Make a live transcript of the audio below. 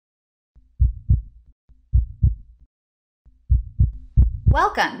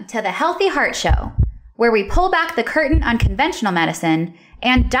Welcome to the Healthy Heart Show, where we pull back the curtain on conventional medicine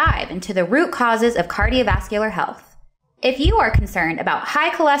and dive into the root causes of cardiovascular health. If you are concerned about high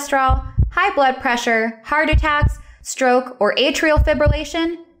cholesterol, high blood pressure, heart attacks, stroke, or atrial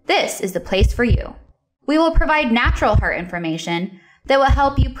fibrillation, this is the place for you. We will provide natural heart information that will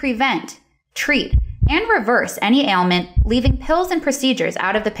help you prevent, treat, and reverse any ailment, leaving pills and procedures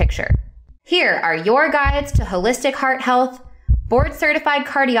out of the picture. Here are your guides to holistic heart health, board-certified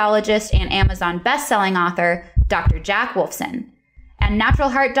cardiologist and Amazon best-selling author, Dr. Jack Wolfson, and natural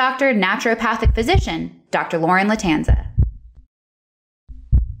heart doctor, naturopathic physician, Dr. Lauren Lattanza.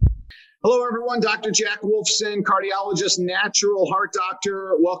 Hello, everyone. Dr. Jack Wolfson, cardiologist, natural heart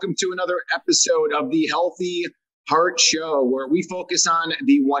doctor. Welcome to another episode of the Healthy Heart Show, where we focus on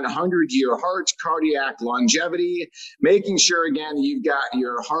the 100-year heart, cardiac longevity, making sure, again, that you've got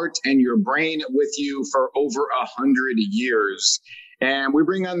your heart and your brain with you for over 100 years. And we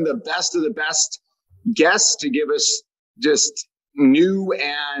bring on the best of the best guests to give us just new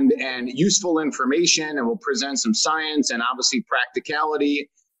and useful information, and we'll present some science and obviously practicality.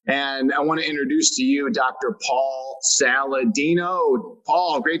 And I want to introduce to you Dr. Paul Saladino.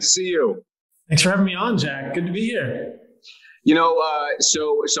 Paul, great to see you. Thanks for having me on, Jack. Good to be here. You know,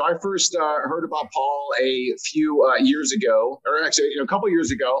 so I first heard about Paul a few years ago, or actually a couple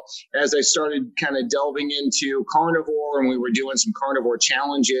years ago, as I started kind of delving into carnivore, and we were doing some carnivore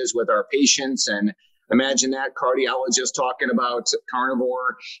challenges with our patients. And imagine that cardiologist talking about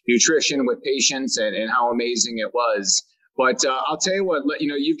carnivore nutrition with patients and how amazing it was. But I'll tell you what,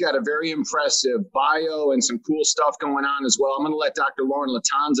 you've got a very impressive bio and some cool stuff going on as well. I'm going to let Dr. Lauren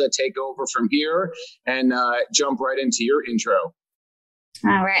Lattanza take over from here and jump right into your intro.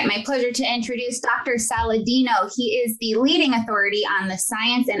 All right. My pleasure to introduce Dr. Saladino. He is the leading authority on the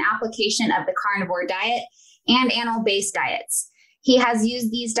science and application of the carnivore diet and animal-based diets. He has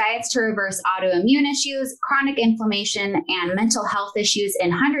used these diets to reverse autoimmune issues, chronic inflammation, and mental health issues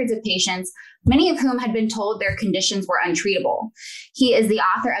in hundreds of patients, many of whom had been told their conditions were untreatable. He is the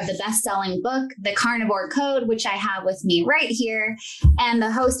author of the best-selling book, The Carnivore Code, which I have with me right here, and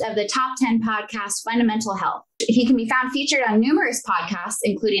the host of the top 10 podcast, Fundamental Health. He can be found featured on numerous podcasts,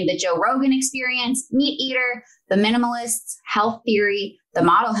 including The Joe Rogan Experience, Meat Eater, The Minimalists, Health Theory, The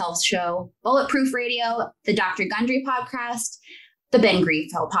Model Health Show, Bulletproof Radio, The Dr. Gundry Podcast, The Ben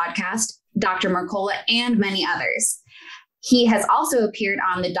Greenfield Podcast, Dr. Mercola, and many others. He has also appeared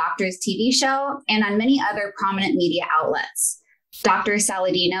on the Doctor's TV show and on many other prominent media outlets. Dr.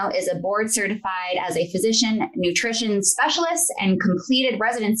 Saladino is a board certified as a physician, nutrition specialist, and completed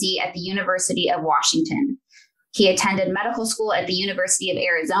residency at the University of Washington. He attended medical school at the University of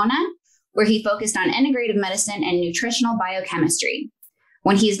Arizona, where he focused on integrative medicine and nutritional biochemistry.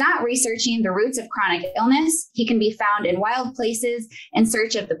 When he's not researching the roots of chronic illness, he can be found in wild places in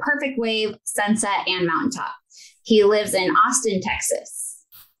search of the perfect wave, sunset, and mountaintop. He lives in Austin, Texas.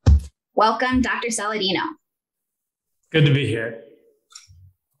 Welcome, Dr. Saladino. Good to be here.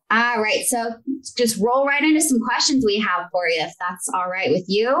 All right, so just roll right into some questions we have for you, if that's all right with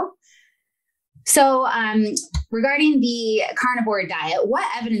you. So regarding the carnivore diet, what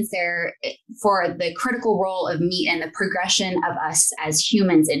evidence there for the critical role of meat in the progression of us as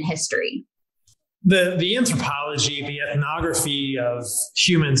humans in history? The anthropology, the ethnography of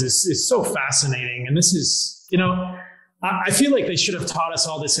humans is so fascinating. And this is, I feel like they should have taught us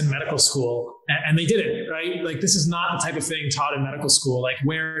all this in medical school, and they didn't, right? Like, this is not the type of thing taught in medical school, like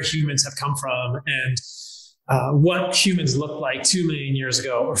where humans have come from and what humans looked like 2 million years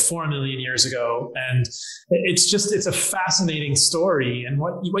ago or 4 million years ago. And it's a fascinating story. And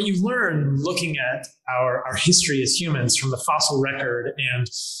what you learn looking at our history as humans from the fossil record and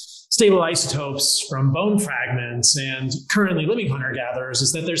stable isotopes from bone fragments and currently living hunter-gatherers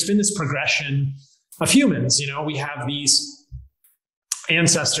is that there's been this progression of humans. We have these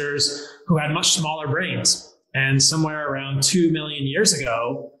ancestors who had much smaller brains. And somewhere around 2 million years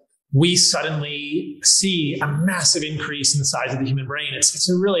ago, we suddenly see a massive increase in the size of the human brain. It's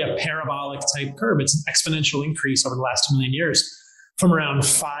really a parabolic type curve. It's an exponential increase over the last 2 million years, from around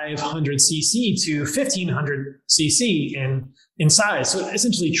 500 cc to 1500 cc in size. So it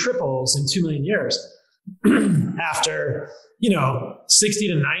essentially triples in 2 million years after, 60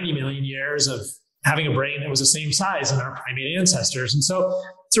 to 90 million years of having a brain that was the same size as our primate ancestors. And so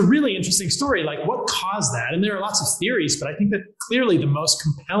it's a really interesting story. Like, what caused that? And there are lots of theories, but I think that clearly the most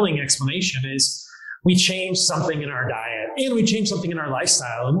compelling explanation is we changed something in our diet and we changed something in our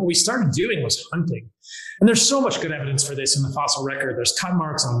lifestyle. And what we started doing was hunting. And there's so much good evidence for this in the fossil record. There's cut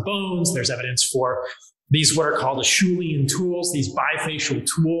marks on bones. There's evidence for these what are called Acheulean tools, these bifacial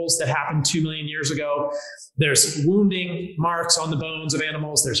tools that happened 2 million years ago. There's wounding marks on the bones of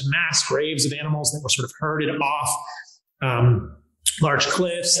animals. There's mass graves of animals that were sort of herded off large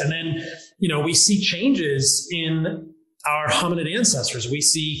cliffs. And then, we see changes in our hominid ancestors. We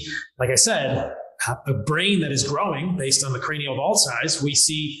see, like I said, a brain that is growing based on the cranial vault size. We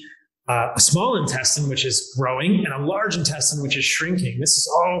see a small intestine, which is growing, and a large intestine, which is shrinking. This is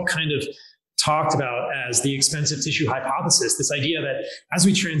all kind of talked about as the expensive tissue hypothesis, this idea that as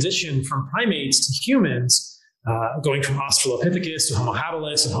we transition from primates to humans, going from Australopithecus to Homo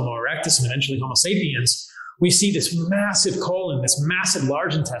habilis and Homo erectus and eventually Homo sapiens, we see this massive colon, this massive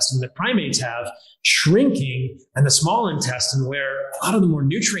large intestine that primates have shrinking, and the small intestine, where a lot of the more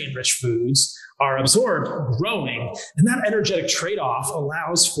nutrient-rich foods are absorbed, growing. And that energetic trade-off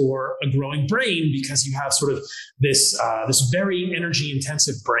allows for a growing brain, because you have sort of this very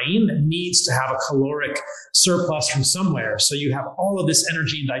energy-intensive brain that needs to have a caloric surplus from somewhere. So you have all of this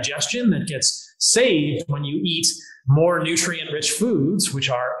energy in digestion that gets saved when you eat more nutrient-rich foods,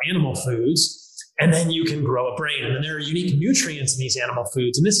 which are animal foods. And then you can grow a brain. And then there are unique nutrients in these animal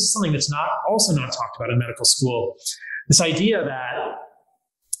foods. And this is something that's also not talked about in medical school. This idea that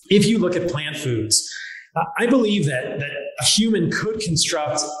if you look at plant foods, I believe that a human could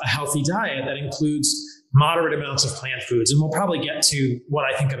construct a healthy diet that includes moderate amounts of plant foods. And we'll probably get to what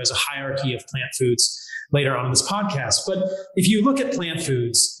I think of as a hierarchy of plant foods later on in this podcast. But if you look at plant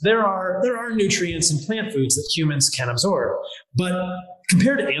foods, there are nutrients in plant foods that humans can absorb. But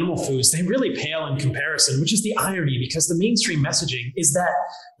compared to animal foods, they really pale in comparison, which is the irony, because the mainstream messaging is that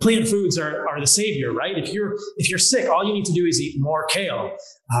plant foods are the savior, right? If you're sick, all you need to do is eat more kale.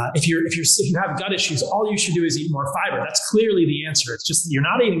 If you have gut issues, all you should do is eat more fiber. That's clearly the answer. It's just that you're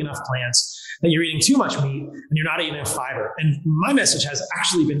not eating enough plants, that you're eating too much meat, and you're not eating enough fiber. And my message has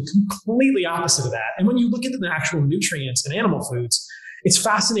actually been completely opposite of that. And when you look at the actual nutrients in animal foods, it's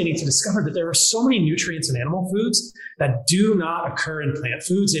fascinating to discover that there are so many nutrients in animal foods that do not occur in plant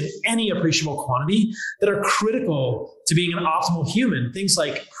foods in any appreciable quantity that are critical to being an optimal human. Things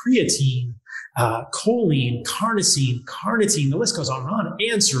like creatine, choline, carnitine, the list goes on and on,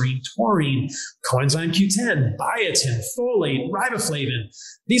 anserine, taurine, coenzyme Q10, biotin, folate, riboflavin.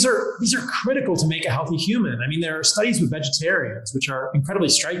 These are critical to make a healthy human. I mean, there are studies with vegetarians, which are incredibly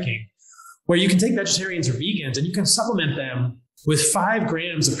striking, where you can take vegetarians or vegans and you can supplement them with 5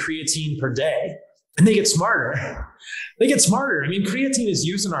 grams of creatine per day, and they get smarter. I mean, creatine is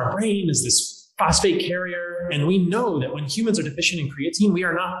used in our brain as this phosphate carrier, and we know that when humans are deficient in creatine, we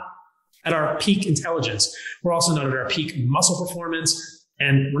are not at our peak intelligence. We're also not at our peak muscle performance,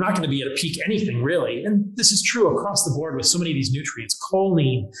 and we're not going to be at a peak anything, really. And this is true across the board with so many of these nutrients.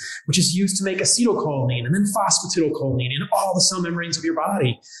 Choline, which is used to make acetylcholine, and then phosphatidylcholine in all the cell membranes of your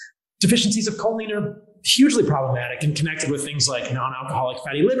body. Deficiencies of choline are hugely problematic and connected with things like non-alcoholic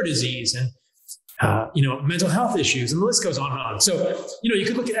fatty liver disease and mental health issues, and the list goes on and on. So, you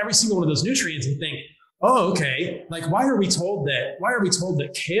could look at every single one of those nutrients and think, oh, okay, like why are we told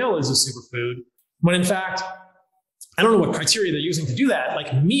that kale is a superfood when in fact, I don't know what criteria they're using to do that.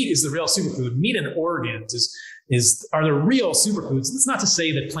 Like meat is the real superfood. Meat and organs are the real superfoods. That's not to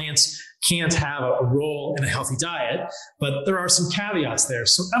say that plants can't have a role in a healthy diet, but there are some caveats there.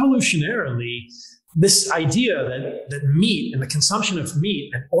 So evolutionarily, this idea that meat and the consumption of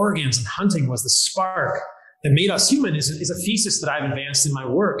meat and organs and hunting was the spark that made us human is a thesis that I've advanced in my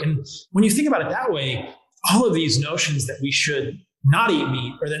work. And when you think about it that way, all of these notions that we should not eat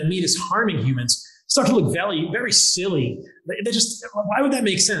meat or that meat is harming humans start to look very, very silly. Why would that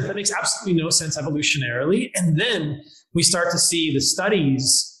make sense? That makes absolutely no sense evolutionarily. And then we start to see the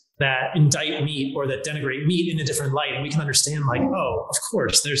studies that indict meat or that denigrate meat in a different light. And we can understand like, oh, of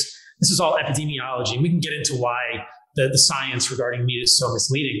course, this is all epidemiology. And we can get into why the science regarding meat is so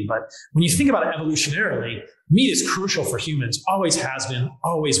misleading. But when you think about it evolutionarily, meat is crucial for humans, always has been,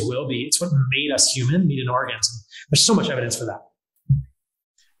 always will be. It's what made us human, meat and organs. And there's so much evidence for that.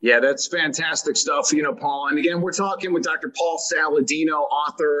 Yeah, that's fantastic stuff, Paul. And again, we're talking with Dr. Paul Saladino,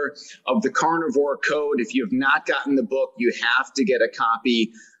 author of the Carnivore Code. If you have not gotten the book, you have to get a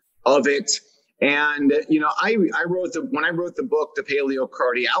copy of it. And, when I wrote the book, The Paleo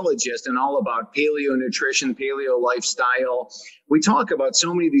Cardiologist, and all about paleo nutrition, paleo lifestyle, we talk about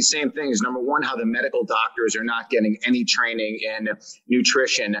so many of these same things. Number one, how the medical doctors are not getting any training in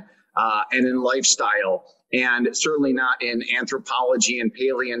nutrition and in lifestyle, and certainly not in anthropology and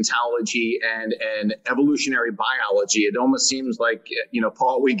paleontology and evolutionary biology. It almost seems like,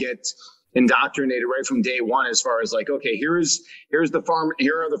 Paul, we get indoctrinated right from day one as far as like, okay, here are the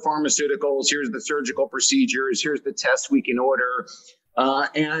pharmaceuticals, here's the surgical procedures, here's the tests we can order.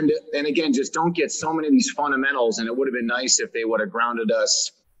 And again, just don't get so many of these fundamentals. And it would have been nice if they would have grounded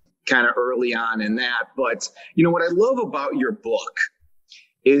us kind of early on in that. But, what I love about your book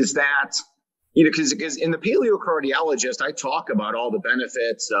is that, because in the Paleocardiologist, I talk about all the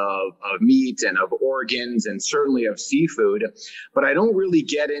benefits of meat and of organs and certainly of seafood, but I don't really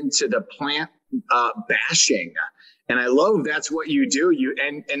get into the plant bashing. And I love that's what you do.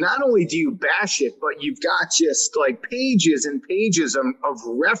 And not only do you bash it, but you've got just like pages and pages of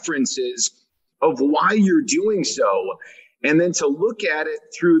references of why you're doing so. And then to look at it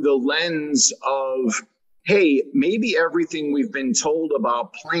through the lens of, hey, maybe everything we've been told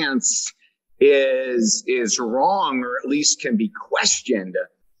about plants is wrong, or at least can be questioned.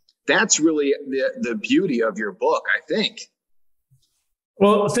 That's really the beauty of your book, I think.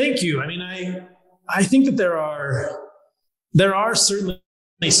 Well, thank you. I mean, I think that there are certainly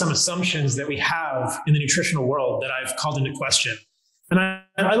some assumptions that we have in the nutritional world that I've called into question. And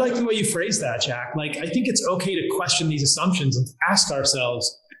I like the way you phrase that, Jack. Like, I think it's okay to question these assumptions and to ask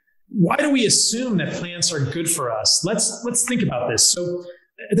ourselves, why do we assume that plants are good for us? Let's think about this. So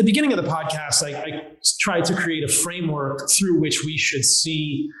at the beginning of the podcast, I tried to create a framework through which we should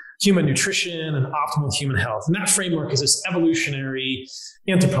see human nutrition and optimal human health. And that framework is this evolutionary,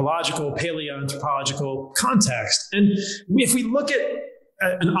 anthropological, paleoanthropological context. And if we look at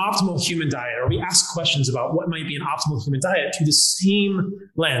an optimal human diet, or we ask questions about what might be an optimal human diet through the same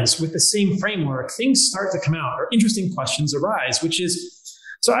lens, with the same framework, things start to come out, or interesting questions arise, which is,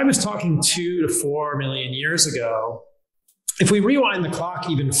 so I was talking 2 to 4 million years ago. If we rewind the clock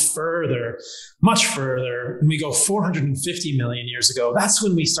even further, much further, and we go 450 million years ago, that's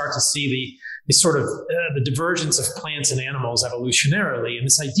when we start to see the sort of the divergence of plants and animals evolutionarily, and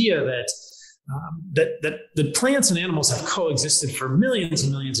this idea that the plants and animals have coexisted for millions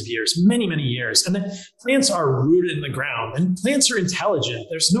and millions of years, many, many years, and that plants are rooted in the ground, and plants are intelligent.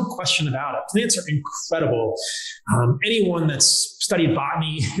 There's no question about it. Plants are incredible. Anyone that's studied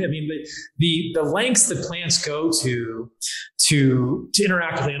botany, I mean, the lengths that plants go to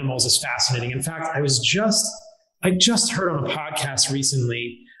interact with animals is fascinating. In fact, I just heard on a podcast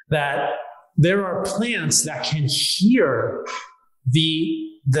recently that there are plants that can hear the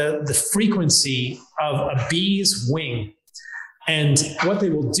frequency of a bee's wing. And what they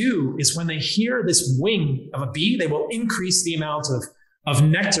will do is when they hear this wing of a bee, they will increase the amount of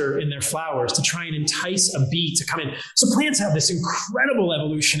nectar in their flowers to try and entice a bee to come in. So plants have this incredible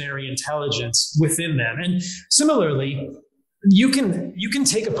evolutionary intelligence within them. And similarly, you can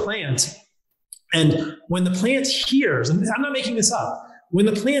take a plant, and when the plant hears, and I'm not making this up, when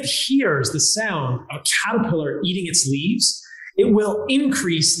the plant hears the sound of a caterpillar eating its leaves, it will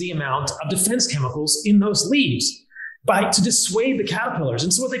increase the amount of defense chemicals in those leaves to dissuade the caterpillars.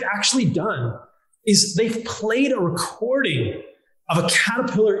 And so what they've actually done is they've played a recording of a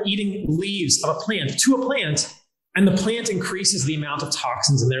caterpillar eating leaves of a plant to a plant, and the plant increases the amount of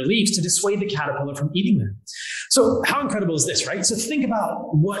toxins in their leaves to dissuade the caterpillar from eating them. So how incredible is this, right? So think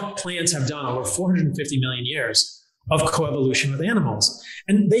about what plants have done over 450 million years of coevolution with animals.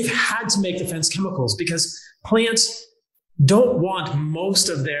 And they've had to make defense chemicals because plants don't want most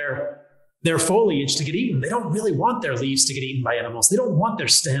of their foliage to get eaten. They don't really want their leaves to get eaten by animals. They don't want their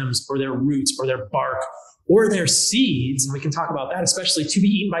stems or their roots or their bark or their seeds, and we can talk about that especially, to be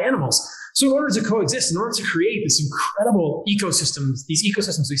eaten by animals. So in order to coexist, in order to create this incredible ecosystems, these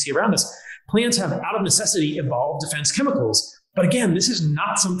ecosystems we see around us, plants have out of necessity evolved defense chemicals. But again, this is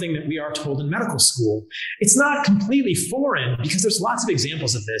not something that we are told in medical school. It's not completely foreign because there's lots of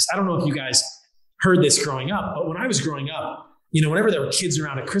examples of this. I don't know if you guys heard this growing up, but when I was growing up, whenever there were kids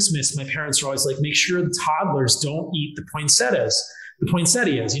around at Christmas, my parents were always like, make sure the toddlers don't eat the poinsettias,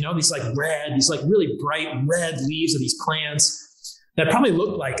 these really bright red leaves of these plants that probably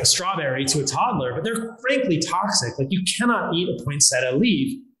look like a strawberry to a toddler, but they're frankly toxic. Like, you cannot eat a poinsettia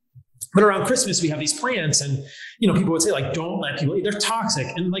leaf. But around Christmas, we have these plants, and people would say, like, don't let people eat. They're toxic.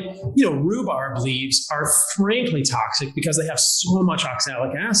 And rhubarb leaves are frankly toxic because they have so much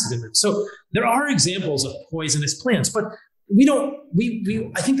oxalic acid in them. So there are examples of poisonous plants, but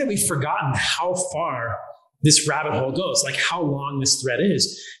I think that we've forgotten how far this rabbit hole goes, like how long this thread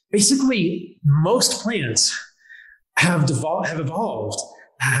is. Basically, most plants have devised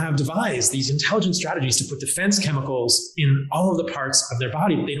these intelligent strategies to put defense chemicals in all of the parts of their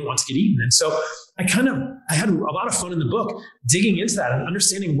body that they don't want to get eaten. And so I had a lot of fun in the book digging into that and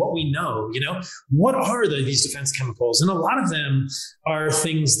understanding what we know. What are these defense chemicals? And a lot of them are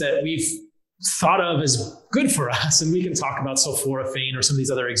things that we've thought of as good for us. And we can talk about sulforaphane or some of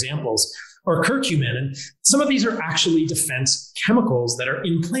these other examples, or curcumin. And some of these are actually defense chemicals that are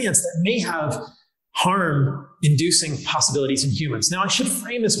in plants that may have harm-inducing possibilities in humans. Now, I should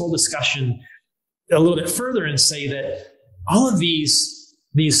frame this whole discussion a little bit further and say that all of these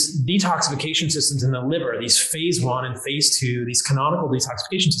detoxification systems in the liver, these phase 1 and phase 2, these canonical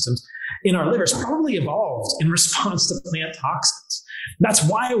detoxification systems in our livers probably evolved in response to plant toxins. That's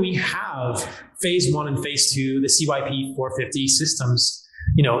why we have phase 1 and phase 2, the CYP 450 systems,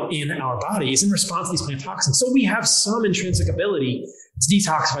 in our bodies in response to these plant toxins. So we have some intrinsic ability to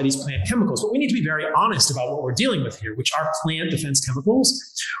detoxify these plant chemicals, but we need to be very honest about what we're dealing with here, which are plant defense chemicals,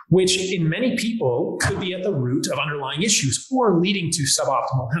 which in many people could be at the root of underlying issues or leading to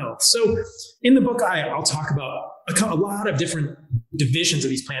suboptimal health. So in the book, I'll talk about a lot of different divisions of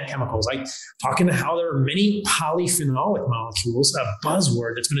these plant chemicals. I talk into how there are many polyphenolic molecules, a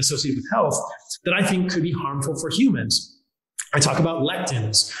buzzword that's been associated with health, that I think could be harmful for humans. I talk about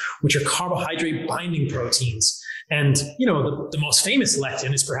lectins, which are carbohydrate binding proteins. And, the most famous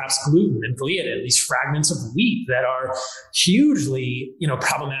lectin is perhaps gluten and gliadin, these fragments of wheat that are hugely,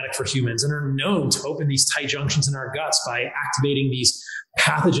 problematic for humans and are known to open these tight junctions in our guts by activating these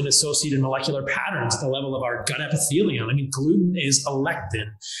pathogen-associated molecular patterns at the level of our gut epithelium. I mean, gluten is a lectin.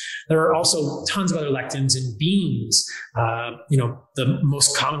 There are also tons of other lectins in beans. The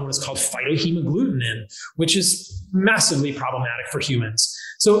most common one is called phytohemagglutinin, which is massively problematic for humans.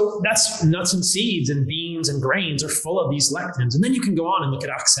 So that's nuts and seeds, and beans and grains are full of these lectins. And then you can go on and look at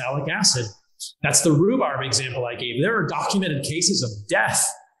oxalic acid. That's the rhubarb example I gave. There are documented cases of death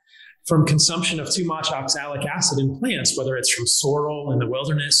from consumption of too much oxalic acid in plants, whether it's from sorrel in the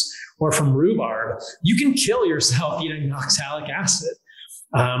wilderness or from rhubarb. You can kill yourself eating oxalic acid.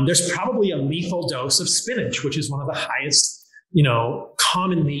 There's probably a lethal dose of spinach, which is one of the highest,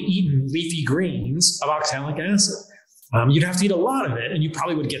 commonly eaten leafy greens of oxalic acid. You'd have to eat a lot of it, and you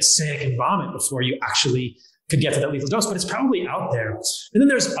probably would get sick and vomit before you actually could get to that lethal dose, but it's probably out there. And then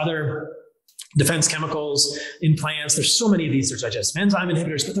there's other defense chemicals in plants. There's so many of these. There's digestive enzyme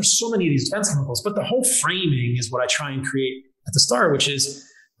inhibitors, but there's so many of these defense chemicals. But the whole framing is what I try and create at the start, which is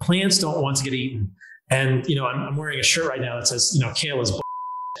plants don't want to get eaten. And, I'm wearing a shirt right now that says, kale is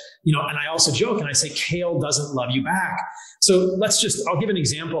and I also joke and I say, kale doesn't love you back. So I'll give an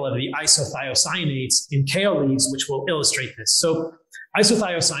example of the isothiocyanates in kale leaves, which will illustrate this. So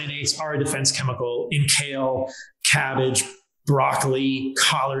isothiocyanates are a defense chemical in kale, cabbage, broccoli,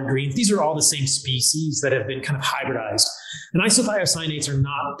 collard greens. These are all the same species that have been kind of hybridized. And isothiocyanates are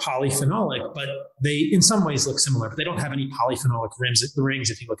not polyphenolic, but they in some ways look similar, but they don't have any polyphenolic rings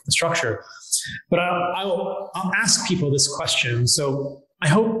if you look at the structure. But I'll ask people this question. So I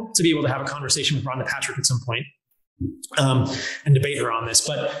hope to be able to have a conversation with Rhonda Patrick at some point and debate her on this.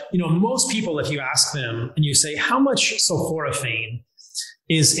 But, most people, if you ask them and you say, how much sulforaphane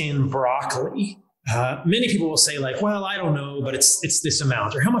is in broccoli? Many people will say well, I don't know, but it's this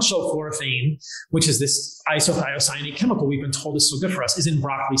amount. Or how much sulforaphane, which is this isothiocyanate chemical we've been told is so good for us, is in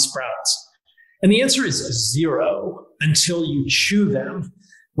broccoli sprouts? And the answer is 0 until you chew them,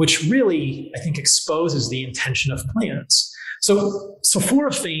 which really, I think, exposes the intention of plants. So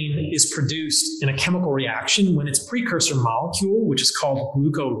sulforaphane is produced in a chemical reaction when its precursor molecule, which is called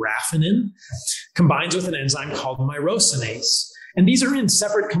glucoraphanin, combines with an enzyme called myrosinase. And these are in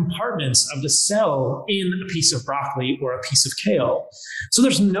separate compartments of the cell in a piece of broccoli or a piece of kale. So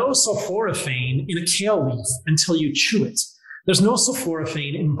there's no sulforaphane in a kale leaf until you chew it. There's no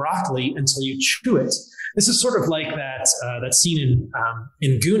sulforaphane in broccoli until you chew it. This is sort of like that scene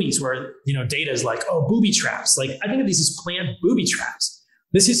in Goonies where, Data is like, oh, booby traps. I think of these as plant booby traps.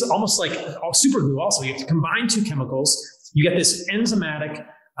 This is almost like super glue also. You have to combine two chemicals. You get this enzymatic,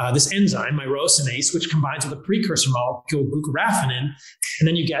 this enzyme, myrosinase, which combines with a precursor molecule, glucoraphanin, and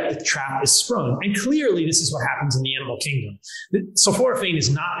then you get the trap is sprung. And clearly this is what happens in the animal kingdom. Sulforaphane is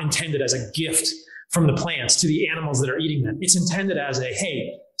not intended as a gift from the plants to the animals that are eating them. It's intended as a,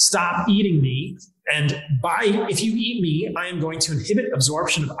 hey, stop eating me. And if you eat me, I am going to inhibit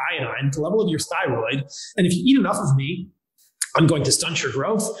absorption of iodine at the level of your thyroid. And if you eat enough of me, I'm going to stunt your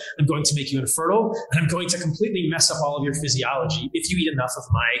growth. I'm going to make you infertile, and I'm going to completely mess up all of your physiology if you eat enough of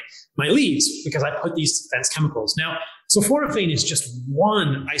my leaves, because I put these defense chemicals. Now, sulforaphane is just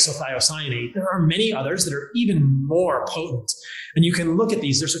one isothiocyanate. There are many others that are even more potent. And you can look at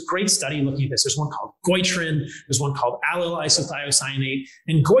these. There's a great study looking at this. There's one called goitrin. There's one called allyl isothiocyanate.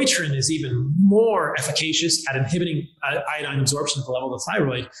 And goitrin is even more efficacious at inhibiting iodine absorption at the level of the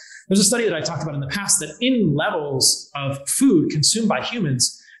thyroid. There's a study that I talked about in the past that in levels of food consumed by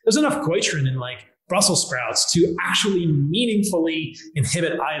humans, there's enough goitrin in Brussels sprouts to actually meaningfully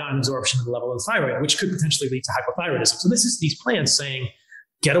inhibit iodine absorption at the level of the thyroid, which could potentially lead to hypothyroidism. So this is these plants saying,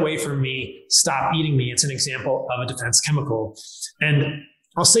 get away from me, stop eating me. It's an example of a defense chemical. And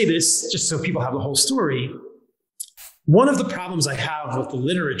I'll say this just so people have the whole story. One of the problems I have with the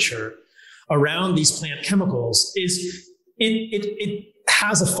literature around these plant chemicals is it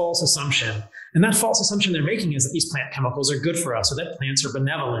has a false assumption. And that false assumption they're making is that these plant chemicals are good for us, or that plants are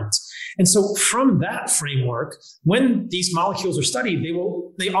benevolent. And so from that framework, when these molecules are studied,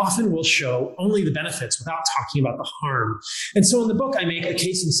 they often will show only the benefits without talking about the harm. And so in the book, I make a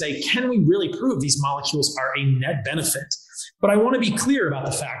case and say, can we really prove these molecules are a net benefit? But I want to be clear about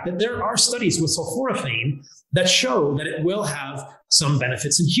the fact that there are studies with sulforaphane that show that it will have some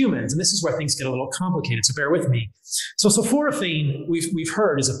benefits in humans. And this is where things get a little complicated, so bear with me. So sulforaphane, we've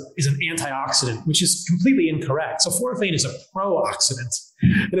heard, is an antioxidant, which is completely incorrect. Sulforaphane is a pro-oxidant.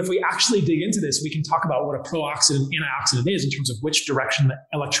 And if we actually dig into this, we can talk about what a pro-oxidant antioxidant is in terms of which direction the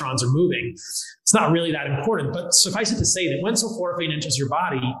electrons are moving. It's not really that important, but suffice it to say that when sulforaphane enters your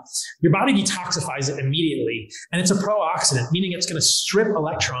body detoxifies it immediately. And it's a pro-oxidant, meaning it's going to strip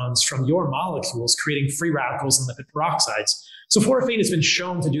electrons from your molecules, creating free radicals and lipid peroxides. Sulforaphane has been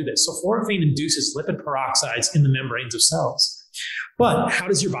shown to do this. Sulforaphane induces lipid peroxides in the membranes of cells. But how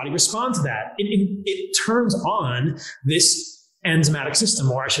does your body respond to that? It turns on this enzymatic system,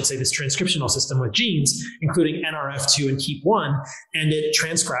 or I should say this transcriptional system with genes, including NRF2 and KEAP1, and it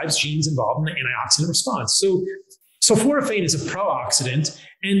transcribes genes involved in the antioxidant response. So sulforaphane is a pro-oxidant,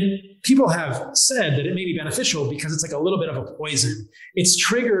 and people have said that it may be beneficial because it's like a little bit of a poison. It's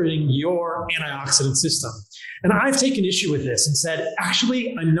triggering your antioxidant system. And I've taken issue with this and said,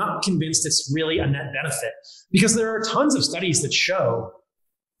 actually, I'm not convinced it's really a net benefit, because there are tons of studies that show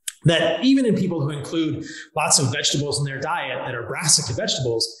that even in people who include lots of vegetables in their diet that are brassica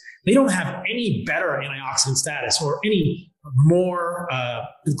vegetables, they don't have any better antioxidant status or any more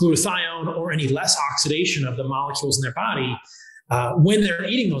glutathione or any less oxidation of the molecules in their body when they're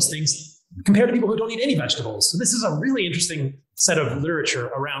eating those things compared to people who don't eat any vegetables. So this is a really interesting set of literature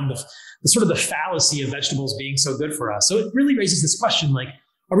around the sort of the fallacy of vegetables being so good for us. So it really raises this question, like,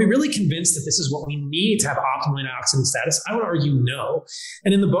 are we really convinced that this is what we need to have optimal antioxidant status? I would argue no.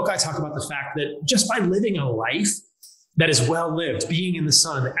 And in the book, I talk about the fact that just by living a life that is well lived, being in the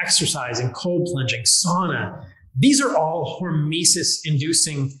sun, exercising, cold plunging, sauna, these are all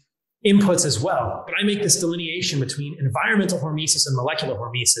hormesis-inducing inputs as well. But I make this delineation between environmental hormesis and molecular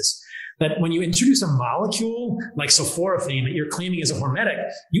hormesis, that when you introduce a molecule like sulforaphane that you're claiming is a hormetic,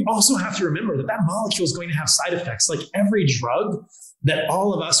 you also have to remember that that molecule is going to have side effects. Like every drug that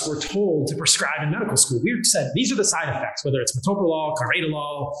all of us were told to prescribe in medical school, we said, these are the side effects, whether it's metoprolol,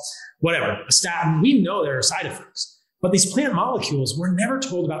 carvedilol, whatever, a statin, we know there are side effects. But these plant molecules, we're never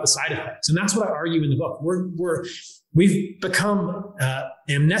told about the side effects. And that's what I argue in the book. We've become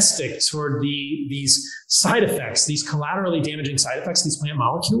amnestic toward these side effects, these collaterally damaging side effects of these plant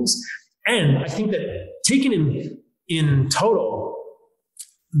molecules. And I think that taken in total,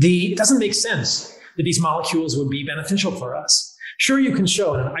 it doesn't make sense that these molecules would be beneficial for us. Sure, you can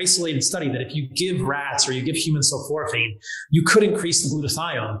show in an isolated study that if you give rats or you give humans sulforaphane, you could increase the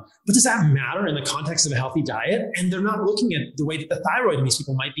glutathione. But does that matter in the context of a healthy diet? And they're not looking at the way that the thyroid in these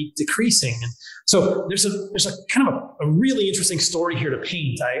people might be decreasing. And so there's a kind of a really interesting story here to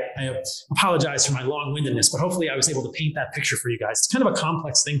paint. I apologize for my long-windedness, but hopefully I was able to paint that picture for you guys. It's kind of a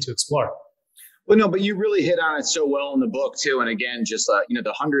complex thing to explore. Well, no, but you really hit on it so well in the book too. And again, just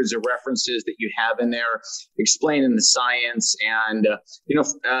the hundreds of references that you have in there explaining the science, and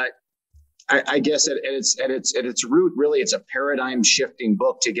I guess at its root, really, it's a paradigm shifting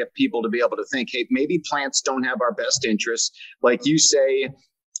book to get people to be able to think, hey, maybe plants don't have our best interests, like you say.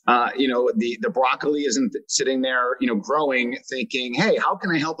 The broccoli isn't sitting there, growing, thinking, hey, how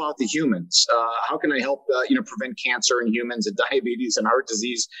can I help out the humans? How can I help, prevent cancer in humans and diabetes and heart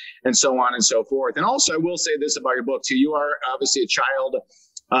disease and so on and so forth. And also, I will say this about your book too. You are obviously a child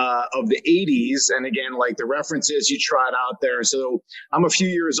of the 80s. And again, like the references you trot out there. So I'm a few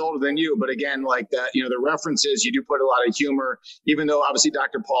years older than you, but again, like that, the references, you do put a lot of humor, even though obviously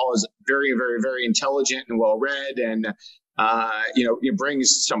Dr. Paul is very, very, very intelligent and well-read, and it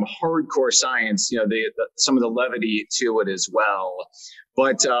brings some hardcore science, some of the levity to it as well.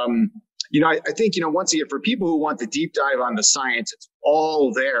 But, I think, once again, for people who want the deep dive on the science, it's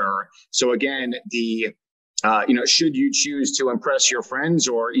all there. So again, should you choose to impress your friends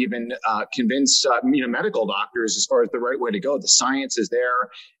or even convince, medical doctors as far as the right way to go, the science is there,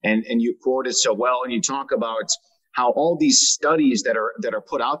 and you quote it so well. And you talk about how all these studies that are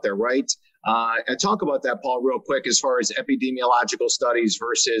put out there, right? And talk about that, Paul, real quick, as far as epidemiological studies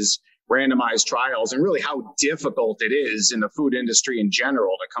versus randomized trials, and really how difficult it is in the food industry in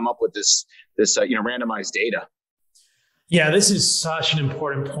general to come up with this randomized data. Yeah, this is such an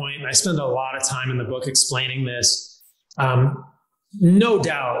important point. I spend a lot of time in the book explaining this. no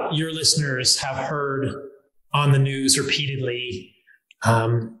doubt your listeners have heard on the news repeatedly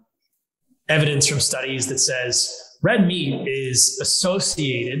evidence from studies that says red meat is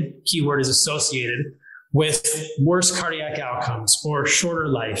associated, keyword is associated, with worse cardiac outcomes or shorter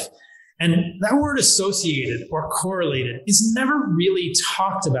life. And that word associated or correlated is never really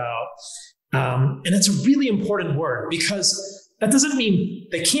talked about. And it's a really important word because that doesn't mean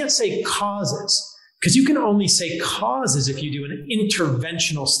they can't say causes, because you can only say causes if you do an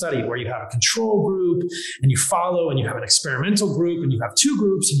interventional study where you have a control group and you follow, and you have an experimental group and you have two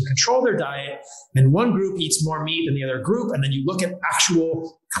groups and you control their diet, and one group eats more meat than the other group. And then you look at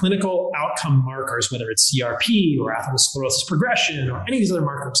actual clinical outcome markers, whether it's CRP or atherosclerosis progression or any of these other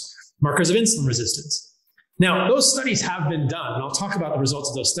markers of insulin resistance. Now, those studies have been done, and I'll talk about the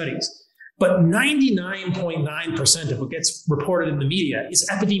results of those studies. But 99.9% of what gets reported in the media is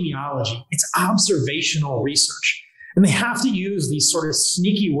epidemiology. It's observational research. And they have to use these sort of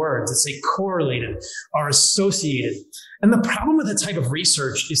sneaky words that say correlated or associated. And the problem with that type of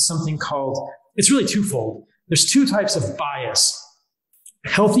research is something called, it's really twofold. There's two types of bias: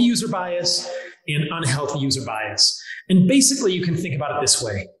 healthy user bias and unhealthy user bias. And basically, you can think about it this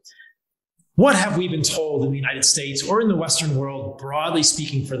way. What have we been told in the United States or in the Western world, broadly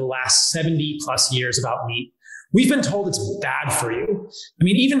speaking, for the last 70 plus years about meat? We've been told it's bad for you. I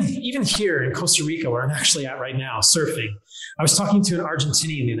mean, even here in Costa Rica, where I'm actually at right now, surfing, I was talking to an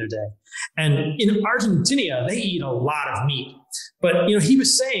Argentinian the other day. And in Argentina, they eat a lot of meat. But he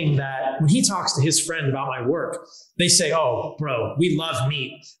was saying that when he talks to his friend about my work, they say, "Oh, bro, we love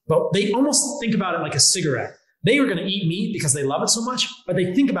meat." But they almost think about it like a cigarette. They are going to eat meat because they love it so much, but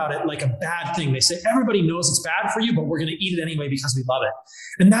they think about it like a bad thing. They say, everybody knows it's bad for you, but we're going to eat it anyway because we love it.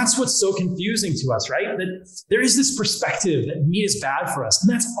 And that's what's so confusing to us, right? That there is this perspective that meat is bad for us.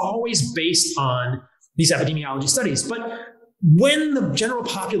 And that's always based on these epidemiology studies. But when the general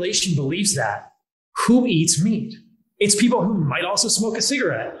population believes that, who eats meat? It's people who might also smoke a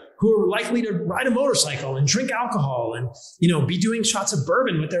cigarette, who are likely to ride a motorcycle and drink alcohol and, be doing shots of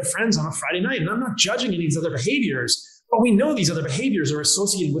bourbon with their friends on a Friday night. And I'm not judging any of these other behaviors, but we know these other behaviors are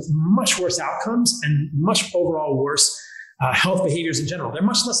associated with much worse outcomes and much overall worse health behaviors in general. They're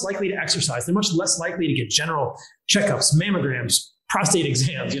much less likely to exercise. They're much less likely to get general checkups, mammograms, prostate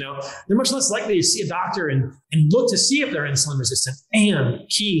exams. They're much less likely to see a doctor and look to see if they're insulin resistant. And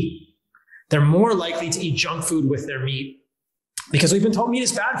key, they're more likely to eat junk food with their meat, because we've been told meat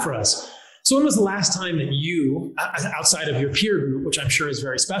is bad for us. So when was the last time that you, outside of your peer group, which I'm sure is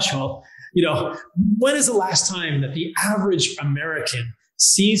very special, when is the last time that the average American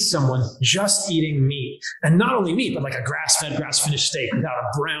sees someone just eating meat? And not only meat, but like a grass-fed, grass-finished steak without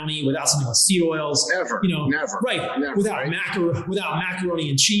a brownie, without something with seed oils. Never. Never. Right. Never, without macaroni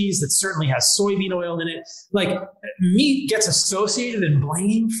and cheese that certainly has soybean oil in it. Like, meat gets associated and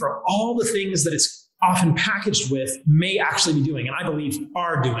blamed for all the things that it's often packaged with may actually be doing, and I believe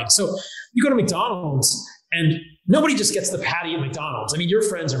are doing. So you go to McDonald's and nobody just gets the patty at McDonald's. I mean, your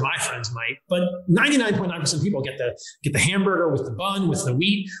friends or my friends might, but 99.9% of people get the hamburger with the bun, with the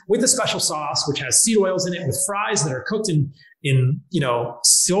wheat, with the special sauce, which has seed oils in it, with fries that are cooked in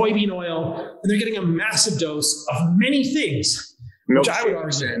soybean oil, and they're getting a massive dose of many things. Which I would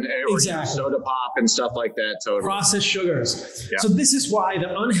argue, and exactly, soda pop and stuff like that. Totally. Processed sugars. Yeah. So this is why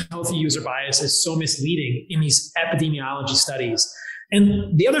the unhealthy user bias is so misleading in these epidemiology studies.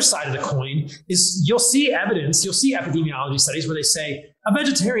 And the other side of the coin is you'll see epidemiology studies where they say a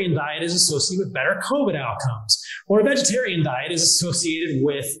vegetarian diet is associated with better COVID outcomes, or a vegetarian diet is associated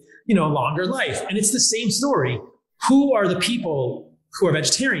with, longer life. And it's the same story. Who are the people who are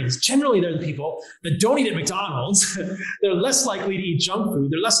vegetarians? Generally, they're the people that don't eat at McDonald's. They're less likely to eat junk food.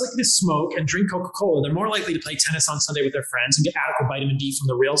 They're less likely to smoke and drink Coca-Cola. They're more likely to play tennis on Sunday with their friends and get adequate vitamin D from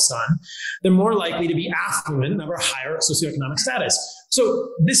the real sun. They're more likely to be affluent and have a higher socioeconomic status. So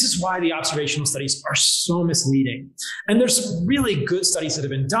this is why the observational studies are so misleading. And there's really good studies that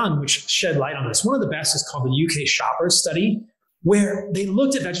have been done which shed light on this. One of the best is called the UK Shoppers study, where they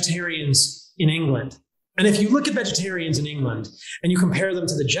looked at vegetarians in England. And if you look at vegetarians in England and you compare them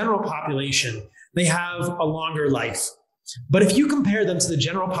to the general population, they have a longer life. But if you compare them to the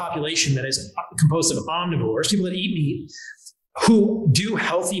general population that is composed of omnivores, people that eat meat, who do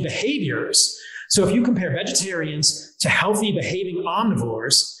healthy behaviors, so if you compare vegetarians to healthy behaving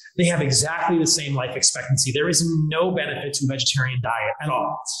omnivores, they have exactly the same life expectancy. There is no benefit to a vegetarian diet at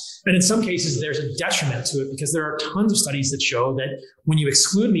all. And in some cases, there's a detriment to it because there are tons of studies that show that when you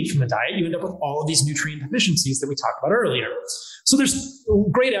exclude meat from the diet, you end up with all of these nutrient deficiencies that we talked about earlier. So there's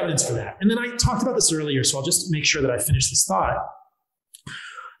great evidence for that. And then I talked about this earlier, so I'll just make sure that I finish this thought.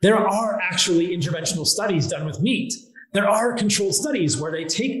 There are actually interventional studies done with meat there are controlled studies where they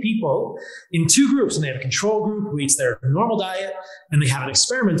take people in two groups, and they have a control group who eats their normal diet, and they have an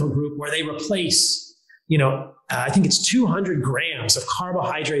experimental group where they replace, I think it's 200 grams of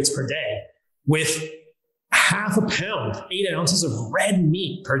carbohydrates per day with half a pound, 8 ounces of red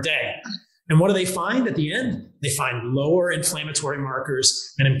meat per day. And what do they find at the end? They find lower inflammatory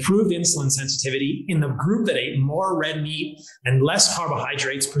markers and improved insulin sensitivity in the group that ate more red meat and less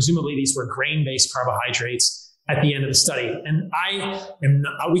carbohydrates. Presumably these were grain-based carbohydrates at the end of the study. And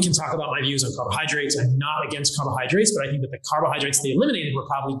we can talk about my views on carbohydrates. I'm not against carbohydrates, but I think that the carbohydrates they eliminated were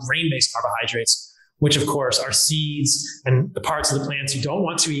probably grain-based carbohydrates, which of course are seeds and the parts of the plants you don't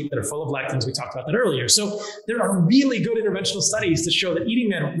want to eat that are full of lectins. We talked about that earlier. So there are really good interventional studies to show that eating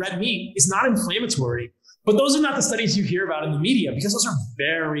that red meat is not inflammatory. But those are not the studies you hear about in the media, because those are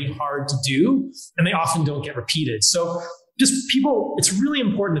very hard to do and they often don't get repeated. So it's really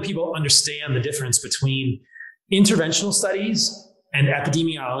important that people understand the difference between interventional studies and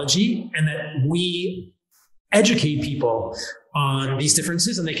epidemiology, and that we educate people on these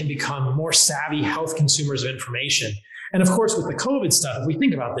differences and they can become more savvy health consumers of information. And of course, with the COVID stuff, if we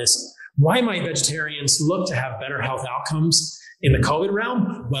think about this, why might vegetarians look to have better health outcomes in the COVID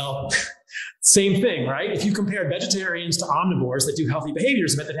realm? Well, same thing, right? If you compare vegetarians to omnivores that do healthy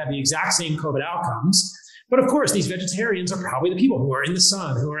behaviors, I bet they'd have the exact same COVID outcomes. But of course, these vegetarians are probably the people who are in the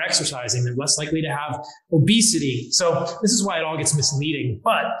sun, who are exercising. They're less likely to have obesity. So this is why it all gets misleading.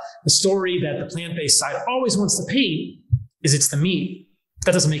 But the story that the plant-based side always wants to paint is it's the meat.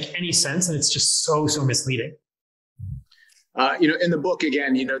 That doesn't make any sense. And it's just so misleading. In the book,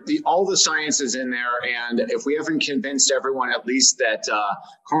 again, all the science is in there. And if we haven't convinced everyone, at least that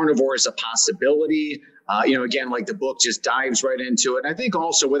carnivore is a possibility, again, like the book just dives right into it. And I think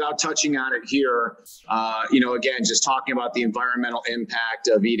also, without touching on it here, again, just talking about the environmental impact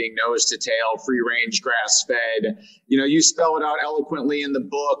of eating nose to tail, free range, grass fed, you spell it out eloquently in the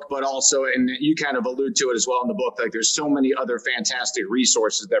book, but also, and you kind of allude to it as well in the book, like there's so many other fantastic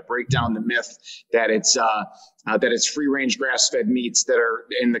resources that break down the myth that it's free range grass fed meats that are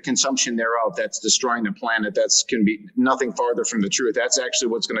in the consumption thereof that's destroying the planet. That's can be nothing farther from the truth. That's actually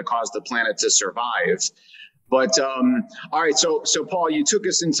what's going to cause the planet to survive. But all right, so Paul, you took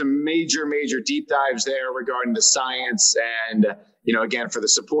us in some major deep dives there regarding the science, and again, for the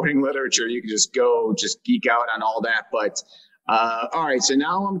supporting literature, you can just geek out on all that. But all right, so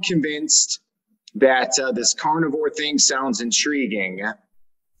now I'm convinced that this carnivore thing sounds intriguing.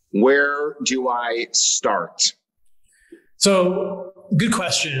 Where do I start? So, good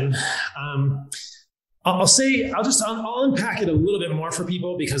question. I'll unpack it a little bit more for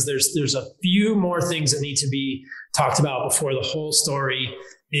people, because there's a few more things that need to be talked about before the whole story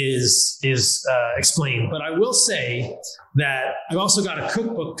is explained. But I will say that I've also got a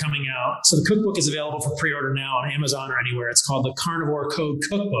cookbook coming out. So the cookbook is available for pre-order now on Amazon or anywhere. It's called the Carnivore Code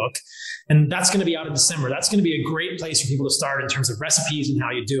Cookbook. And that's going to be out in December. That's going to be a great place for people to start in terms of recipes and how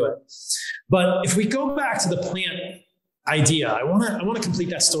you do it. But if we go back to the plant idea, I want to complete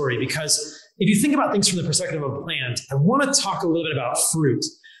that story, because if you think about things from the perspective of a plant, I want to talk a little bit about fruit.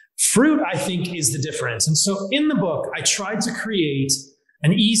 Fruit, I think, is the difference. And so in the book, I tried to create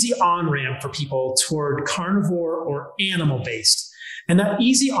an easy on-ramp for people toward carnivore or animal-based. And that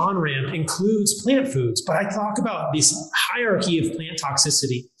easy on-ramp includes plant foods, but I talk about this hierarchy of plant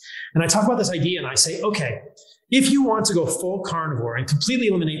toxicity. And I talk about this idea and I say, okay, if you want to go full carnivore and completely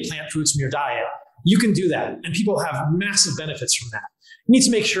eliminate plant foods from your diet, you can do that. And people have massive benefits from that. You need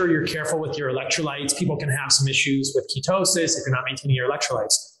to make sure you're careful with your electrolytes. People can have some issues with ketosis if you're not maintaining your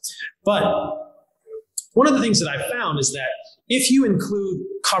electrolytes. But one of the things that I found is that if you include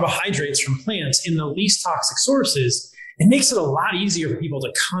carbohydrates from plants in the least toxic sources, it makes it a lot easier for people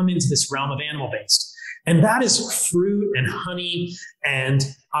to come into this realm of animal-based. And that is fruit and honey and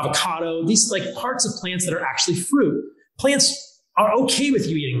avocado, these like parts of plants that are actually fruit. Plants are okay with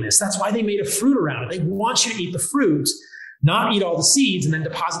you eating this. That's why they made a fruit around it. They want you to eat the fruit, not eat all the seeds and then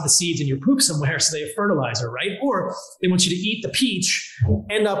deposit the seeds in your poop somewhere so they have fertilizer, right? Or they want you to eat the peach,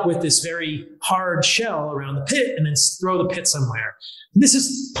 end up with this very hard shell around the pit, and then throw the pit somewhere.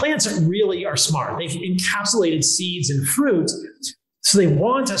 Plants really are smart. They've encapsulated seeds in fruit, so they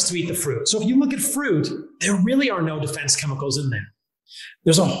want us to eat the fruit. So if you look at fruit, there really are no defense chemicals in there.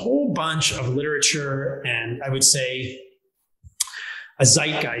 There's a whole bunch of literature, and I would say a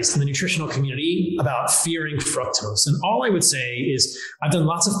zeitgeist in the nutritional community about fearing fructose. And all I would say is I've done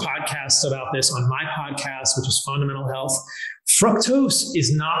lots of podcasts about this on my podcast, which is Fundamental Health. Fructose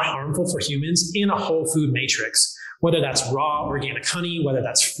is not harmful for humans in a whole food matrix, whether that's raw organic honey, whether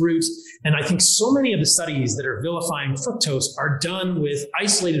that's fruit. And I think so many of the studies that are vilifying fructose are done with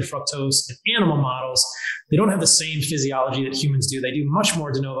isolated fructose in animal models. They don't have the same physiology that humans do. They do much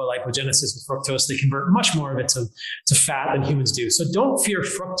more de novo lipogenesis with fructose. They convert much more of it to fat than humans do. So don't fear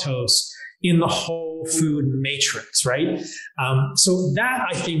fructose in the whole food matrix, right? So that,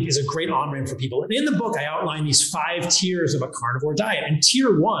 I think, is a great on-ramp for people. And in the book, I outline these 5 tiers of a carnivore diet. And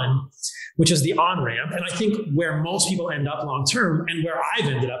tier 1, which is the on-ramp, and I think where most people end up long-term, and where I've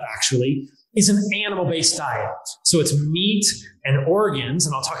ended up actually, is an animal-based diet. So it's meat and organs,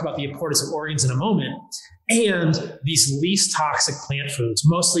 and I'll talk about the importance of organs in a moment, and these least toxic plant foods,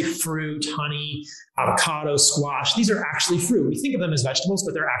 mostly fruit, honey, avocado, squash. These are actually fruit. We think of them as vegetables,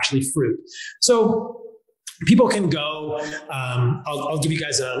 but they're actually fruit. So people can go, I'll give you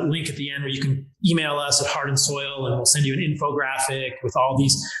guys a link at the end where you can email us at Heart and Soil, and we'll send you an infographic with all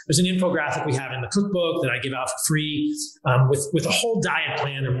these. There's an infographic we have in the cookbook that I give out for free with a whole diet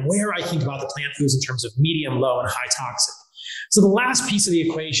plan and where I think about the plant foods in terms of medium, low, and high toxic. So the last piece of the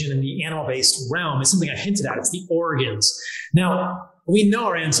equation in the animal-based realm is something I hinted at. It's the organs. Now, we know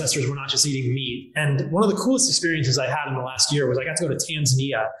our ancestors were not just eating meat. And one of the coolest experiences I had in the last year was I got to go to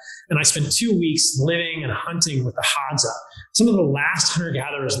Tanzania, and I spent 2 weeks living and hunting with the Hadza, some of the last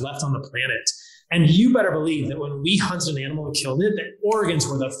hunter-gatherers left on the planet. And you better believe that when we hunted an animal and killed it, the organs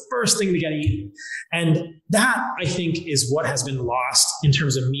were the first thing to get eaten. And that, I think, is what has been lost in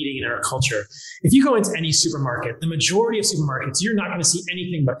terms of meat in our culture. If you go into any supermarket, the majority of supermarkets, you're not going to see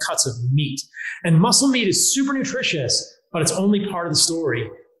anything but cuts of meat. And muscle meat is super nutritious, but it's only part of the story.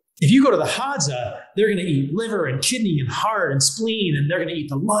 If you go to the Hadza, they're going to eat liver and kidney and heart and spleen, and they're going to eat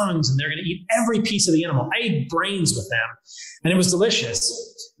the lungs, and they're going to eat every piece of the animal. I ate brains with them, and it was delicious.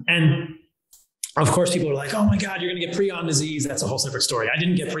 And of course, people are like, oh my God, you're going to get prion disease. That's a whole separate story. I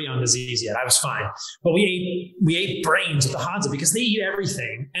didn't get prion disease yet. I was fine. But we ate brains with the Hadza because they eat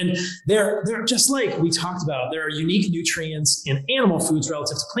everything. And they're just like we talked about, there are unique nutrients in animal foods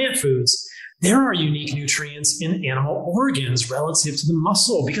relative to plant foods. There are unique nutrients in animal organs relative to the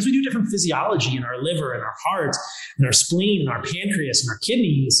muscle because we do different physiology in our liver and our heart and our spleen and our pancreas and our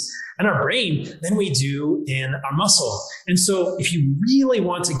kidneys and our brain than we do in our muscle. And so if you really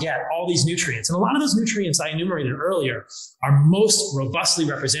want to get all these nutrients, and a lot of those nutrients I enumerated earlier are most robustly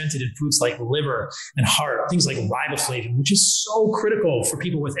represented in foods like liver and heart, things like riboflavin, which is so critical for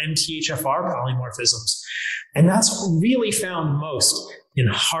people with MTHFR polymorphisms. And that's really found most in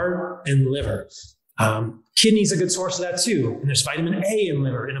heart and liver. Kidney is a good source of that too. And there's vitamin A in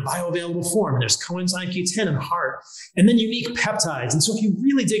liver in a bioavailable form. And there's coenzyme Q10 in heart. And then unique peptides. And so if you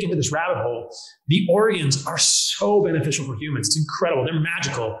really dig into this rabbit hole, the organs are so beneficial for humans. It's incredible. They're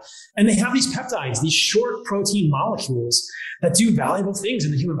magical. And they have these peptides, these short protein molecules that do valuable things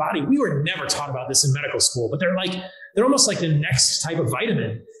in the human body. We were never taught about this in medical school, but they're almost like the next type of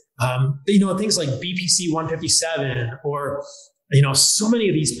vitamin. Things like BPC 157 or so many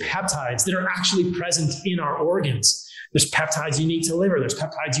of these peptides that are actually present in our organs. There's peptides unique to liver. There's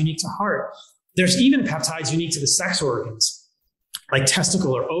peptides unique to heart. There's even peptides unique to the sex organs, like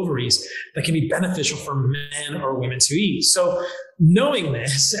testicle or ovaries, that can be beneficial for men or women to eat. So knowing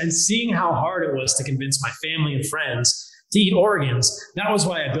this and seeing how hard it was to convince my family and friends to eat organs, that was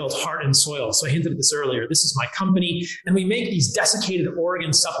why I built Heart and Soil. So I hinted at this earlier. This is my company, and we make these desiccated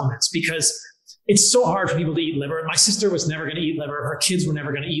organ supplements because it's so hard for people to eat liver. My sister was never going to eat liver. Her kids were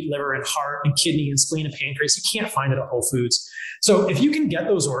never going to eat liver and heart and kidney and spleen and pancreas. You can't find it at Whole Foods. So if you can get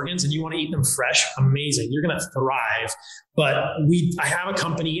those organs and you want to eat them fresh, amazing. You're going to thrive. But I have a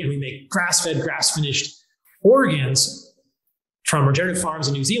company and we make grass-fed, grass-finished organs from regenerative farms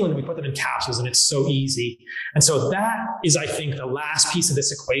in New Zealand. We put them in capsules and it's so easy. And so that is, I think, the last piece of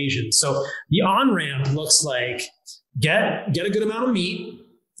this equation. So the on-ramp looks like get a good amount of meat.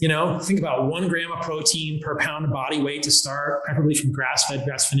 Think about 1 gram of protein per pound of body weight to start, preferably from grass-fed,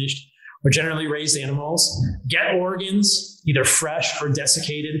 grass-finished, or generally raised animals. Get organs, either fresh or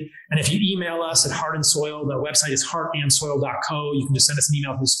desiccated. And if you email us at Heart and Soil, the website is heartandsoil.co. You can just send us an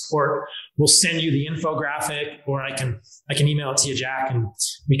email for support. We'll send you the infographic, or I can email it to you, Jack, and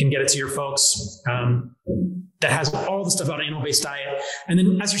we can get it to your folks. That has all the stuff about animal-based diet. And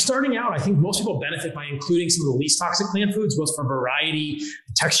then as you're starting out, I think most people benefit by including some of the least toxic plant foods, both for variety,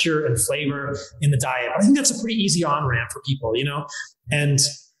 texture, and flavor in the diet. But I think that's a pretty easy on-ramp for people, And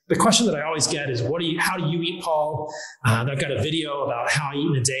the question that I always get is, how do you eat, Paul? I've got a video about how I eat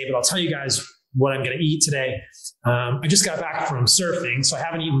in a day, but I'll tell you guys what I'm going to eat today. I just got back from surfing, so I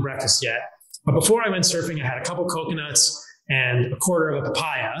haven't eaten breakfast yet. But before I went surfing, I had a couple coconuts and a quarter of a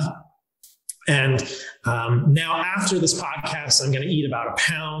papaya. And now after this podcast, I'm going to eat about a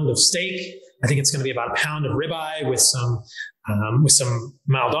pound of steak. I think it's going to be about a pound of ribeye with some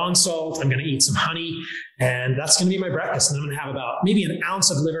Maldon salt. I'm going to eat some honey, and that's going to be my breakfast. And I'm going to have about maybe an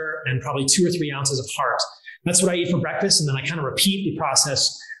ounce of liver and probably 2 or 3 ounces of heart. That's what I eat for breakfast. And then I kind of repeat the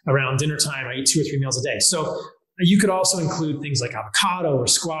process around dinner time. I eat 2 or 3 meals a day. So you could also include things like avocado or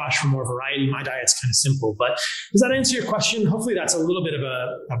squash for more variety. My diet's kind of simple, but does that answer your question? Hopefully that's a little bit of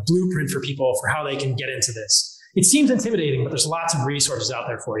a blueprint for people for how they can get into this. It seems intimidating, but there's lots of resources out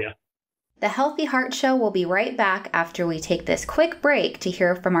there for you. The Healthy Heart Show will be right back after we take this quick break to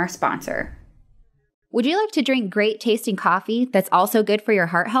hear from our sponsor. Would you like to drink great tasting coffee that's also good for your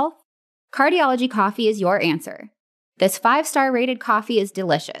heart health? Cardiology Coffee is your answer. This 5-star rated coffee is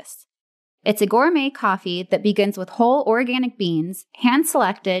delicious. It's a gourmet coffee that begins with whole organic beans,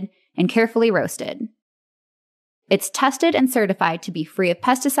 hand-selected and carefully roasted. It's tested and certified to be free of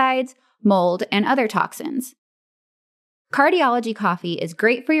pesticides, mold, and other toxins. Cardiology Coffee is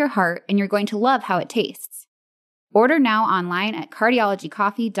great for your heart, and you're going to love how it tastes. Order now online at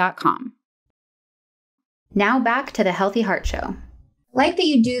cardiologycoffee.com. Now back to the Healthy Heart Show. Like that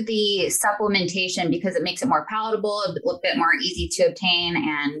you do the supplementation because it makes it more palatable, a bit more easy to obtain,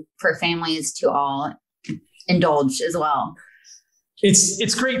 and for families to all indulge as well.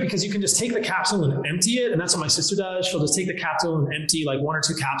 It's great because you can just take the capsule and empty it. And that's what my sister does. She'll just take the capsule and empty like 1 or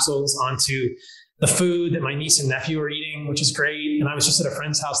 2 capsules onto the food that my niece and nephew are eating, which is great. And I was just at a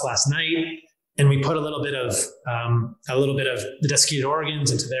friend's house last night, and we put a little bit of the desiccated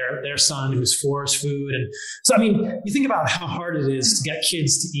organs into their son, who's 4's food. And so, I mean, you think about how hard it is to get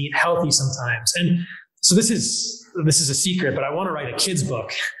kids to eat healthy sometimes. And so this is a secret, but I want to write a kid's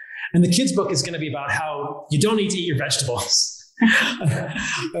book. And the kid's book is going to be about how you don't need to eat your vegetables.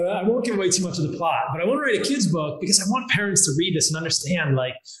 I won't give away too much of the plot, but I want to write a kid's book because I want parents to read this and understand,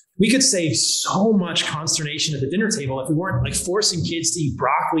 like, we could save so much consternation at the dinner table if we weren't like forcing kids to eat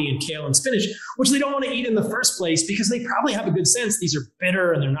broccoli and kale and spinach, which they don't want to eat in the first place because they probably have a good sense these are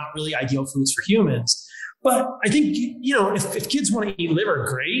bitter and they're not really ideal foods for humans. But I think, you know, if kids want to eat liver,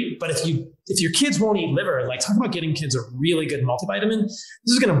 great. But if your kids won't eat liver, like, talk about getting kids a really good multivitamin. This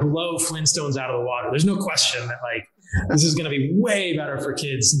is going to blow Flintstones out of the water. There's no question that, like, this is going to be way better for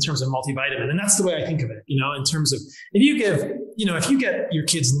kids in terms of multivitamin. And that's the way I think of it, you know, in terms of if you get your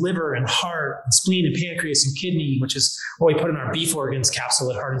kids liver and heart and spleen and pancreas and kidney, which is what we put in our beef organs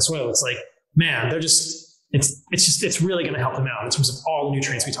capsule at Heart and Soil, it's like, man, it's really going to help them out in terms of all the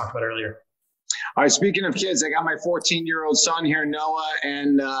nutrients we talked about earlier. All right. Speaking of kids, I got my 14-year-old son here, Noah,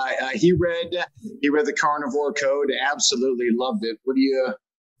 and he read the Carnivore Code. Absolutely loved it. What do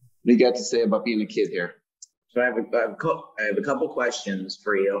you got to say about being a kid here? So I have a couple questions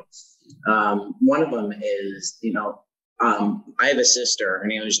for you. One of them is, I have a sister. Her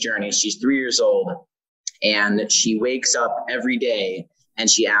name is Journey. She's 3 years old, and she wakes up every day and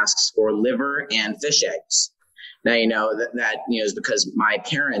she asks for liver and fish eggs. Now, that is because my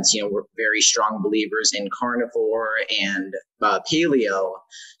parents, were very strong believers in carnivore and paleo.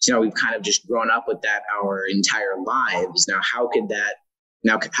 So, we've kind of just grown up with that our entire lives. Now, how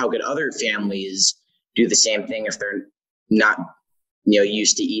could other families do the same thing if they're not,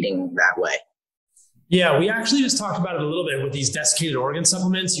 used to eating that way? Yeah, we actually just talked about it a little bit with these desiccated organ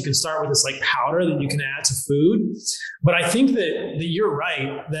supplements. You can start with this like powder that you can add to food. But I think that you're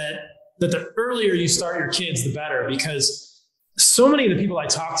right, that the earlier you start your kids, the better, because so many of the people I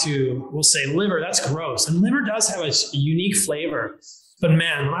talk to will say liver, that's gross. And liver does have a unique flavor. But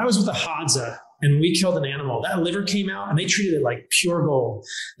man, when I was with the Hadza and we killed an animal, that liver came out and they treated it like pure gold.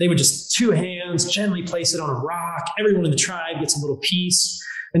 They would just 2 hands gently place it on a rock. Everyone in the tribe gets a little piece.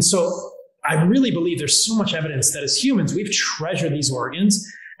 And so I really believe there's so much evidence that as humans, we've treasured these organs,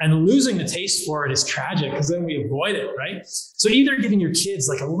 and losing the taste for it is tragic because then we avoid it, right? So either giving your kids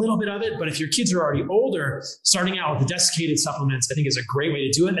like a little bit of it, but if your kids are already older, starting out with the desiccated supplements, I think is a great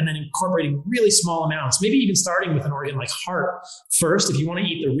way to do it. And then incorporating really small amounts, maybe even starting with an organ like heart first, if you want to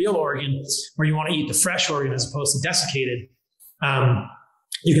eat the real organ or you want to eat the fresh organ as opposed to desiccated.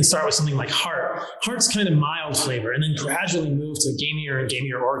 You can start with something like heart. Heart's kind of mild flavor, and then gradually move to gamier and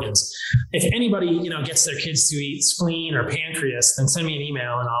gamier organs. If anybody, gets their kids to eat spleen or pancreas, then send me an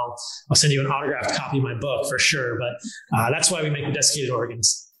email and I'll send you an autographed copy of my book for sure. But that's why we make the desiccated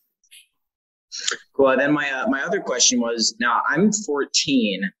organs. Cool. Then my other question was, now I'm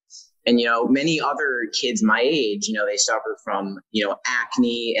 14, and many other kids my age, they suffer from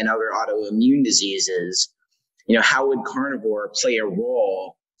acne and other autoimmune diseases. How would carnivore play a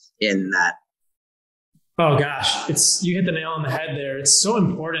role in that? Oh gosh, you hit the nail on the head there. It's so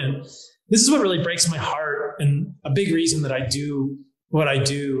important. This is what really breaks my heart, and a big reason that I do what I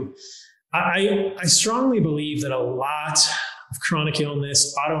do. I strongly believe that a lot of chronic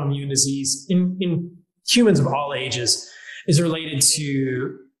illness, autoimmune disease in humans of all ages is related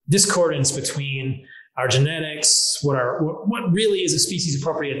to discordance between our genetics, what really is a species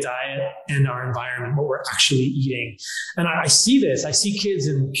appropriate diet, and our environment, what we're actually eating. And I see this. I see kids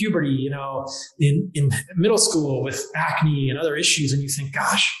in puberty, in middle school with acne and other issues, and you think,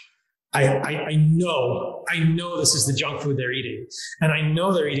 gosh, I know this is the junk food they're eating. And I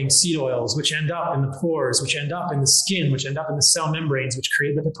know they're eating seed oils, which end up in the pores, which end up in the skin, which end up in the cell membranes, which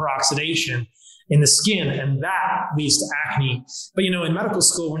create lipid peroxidation in the skin. And that leads to acne. But, in medical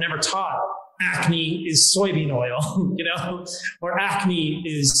school, we're never taught acne is soybean oil, or acne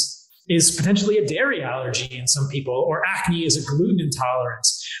is potentially a dairy allergy in some people, or acne is a gluten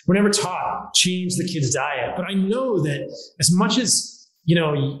intolerance. We're never taught change the kid's diet. But I know that as much as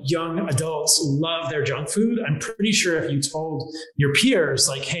young adults love their junk food, I'm pretty sure if you told your peers,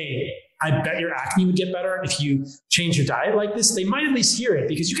 like, hey, I bet your acne would get better if you change your diet like this, they might at least hear it,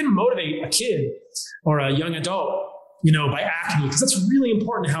 because you can motivate a kid or a young adult, by acne, because that's really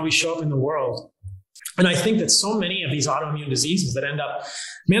important to how we show up in the world. And I think that so many of these autoimmune diseases that end up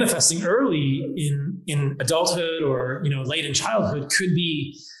manifesting early in adulthood or, late in childhood could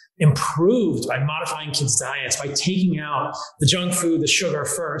be improved by modifying kids' diets, by taking out the junk food, the sugar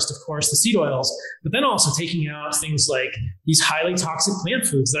first, of course, the seed oils, but then also taking out things like these highly toxic plant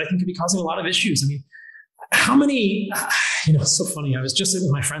foods that I think could be causing a lot of issues. I mean, how many, it's so funny. I was just sitting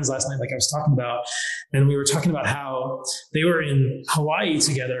with my friends last night, like I was talking about, and we were talking about how they were in Hawaii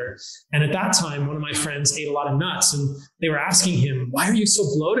together. And at that time, one of my friends ate a lot of nuts, and they were asking him, why are you so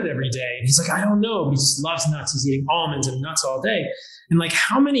bloated every day? And he's like, I don't know, but he just loves nuts. He's eating almonds and nuts all day. And like,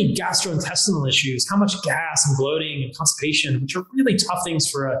 how many gastrointestinal issues, how much gas and bloating and constipation, which are really tough things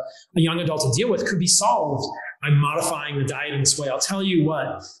for a young adult to deal with, could be solved by modifying the diet in this way. I'll tell you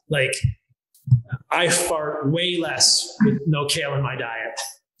what, I fart way less with no kale in my diet.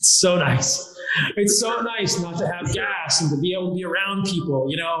 It's so nice. It's so nice not to have gas and to be able to be around people,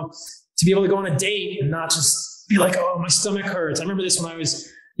 to be able to go on a date and not just be like, oh, my stomach hurts. I remember this when I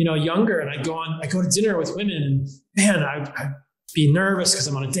was, younger, and I go to dinner with women, and man, I'd be nervous because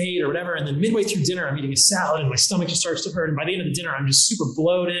I'm on a date or whatever. And then midway through dinner, I'm eating a salad and my stomach just starts to hurt. And by the end of the dinner, I'm just super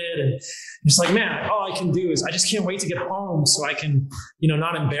bloated. And it's like, man, all I can do is I just can't wait to get home so I can,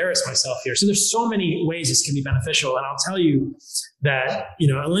 not embarrass myself here. So there's so many ways this can be beneficial. And I'll tell you that,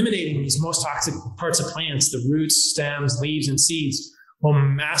 eliminating these most toxic parts of plants, the roots, stems, leaves, and seeds, will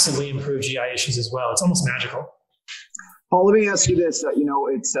massively improve GI issues as well. It's almost magical. Paul, let me ask you this.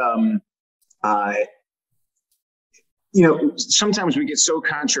 Sometimes we get so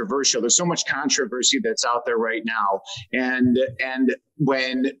controversial. There's so much controversy that's out there right now. And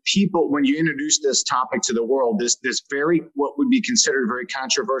when you introduce this topic to the world, this very, what would be considered a very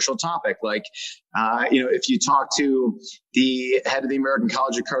controversial topic, like, if you talk to the head of the American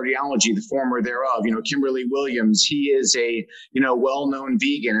College of Cardiology, the former thereof, Kimberly Williams, he is a, well-known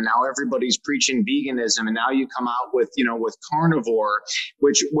vegan, and now everybody's preaching veganism. And now you come out with carnivore,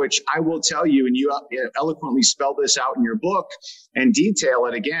 which I will tell you, and you eloquently spell this out in your book and detail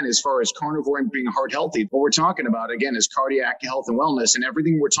it again, as far as carnivore and being heart healthy. What we're talking about again is cardiac health and wellness, and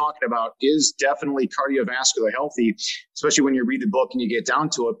everything we're talking about is definitely cardiovascular healthy, especially when you read the book and you get down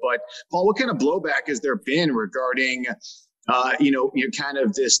to it. But Paul, what kind of blowback has there been regarding kind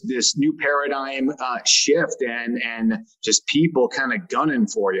of this new paradigm shift and just people kind of gunning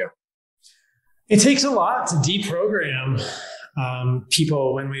for you? It takes a lot to deprogram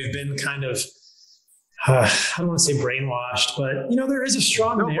people when we've been kind of, I don't want to say brainwashed, but there is a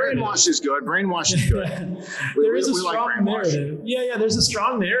strong narrative. Brainwash is good. Brainwash is good. There is a strong narrative. Yeah, there's a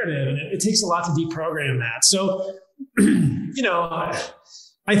strong narrative, and it takes a lot to deprogram that. So,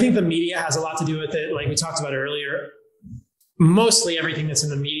 I think the media has a lot to do with it. Like we talked about earlier, mostly everything that's in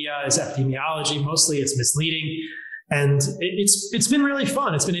the media is epidemiology. Mostly it's misleading. And it's been really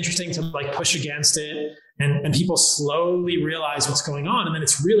fun. It's been interesting to push against it, and people slowly realize what's going on. And then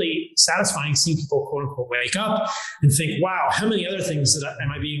it's really satisfying seeing people, quote unquote, wake up and think, wow, how many other things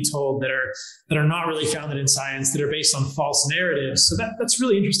am I being told that are not really founded in science, that are based on false narratives? So that's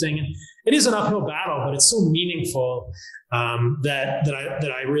really interesting. And it is an uphill battle, but it's so meaningful that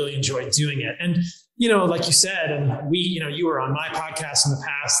I really enjoy doing it. And like you said, and you were on my podcast in the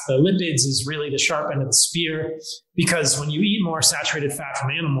past, the lipids is really the sharp end of the spear, because when you eat more saturated fat from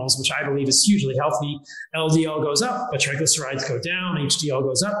animals, which I believe is hugely healthy, LDL goes up, but triglycerides go down, HDL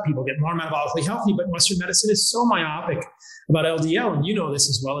goes up, people get more metabolically healthy. But Western medicine is so myopic about LDL, and you know this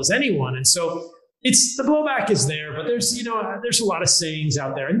as well as anyone. And so it's the blowback is there, but there's a lot of sayings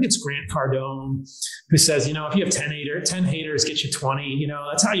out there. I think it's Grant Cardone who says, if you have 10 haters get you 20,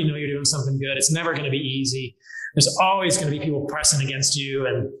 that's how you know you're doing something good. It's never going to be easy. There's always going to be people pressing against you,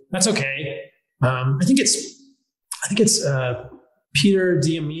 and that's okay. I think it's Peter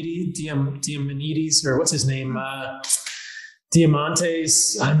Diamandis, or what's his name?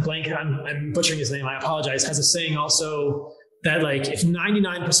 Diamantes. I'm butchering his name. I apologize. Has a saying also that if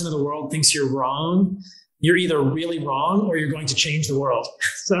 99% of the world thinks you're wrong, you're either really wrong or you're going to change the world.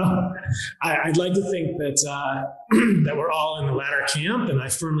 So I'd like to think that that we're all in the latter camp, and I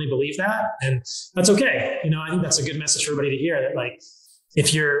firmly believe that, and that's okay. I think that's a good message for everybody to hear, that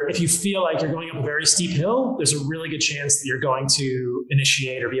if you feel like you're going up a very steep hill, there's a really good chance that you're going to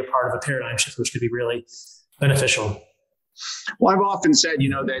initiate or be a part of a paradigm shift, which could be really beneficial. Well, I've often said,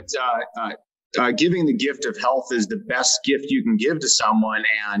 that giving the gift of health is the best gift you can give to someone.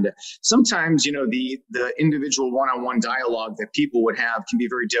 And sometimes, the individual one-on-one dialogue that people would have can be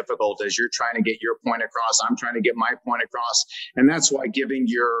very difficult as you're trying to get your point across. I'm trying to get my point across. And that's why giving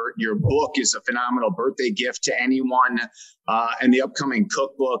your book is a phenomenal birthday gift to anyone. And the upcoming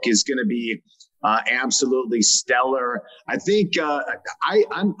cookbook is going to be absolutely stellar. I think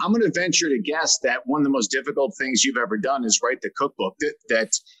I'm going to venture to guess that one of the most difficult things you've ever done is write the cookbook.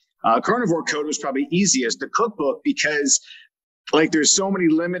 That Carnivore Code was probably easiest. The cookbook, because there's so many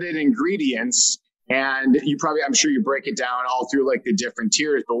limited ingredients, and I'm sure you break it down all through the different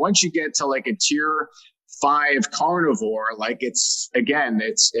tiers. But once you get to a tier 5 carnivore, it's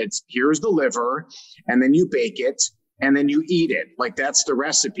here's the liver, and then you bake it, and then you eat it. That's the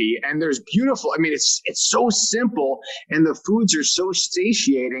recipe. And there's beautiful, it's so simple, and the foods are so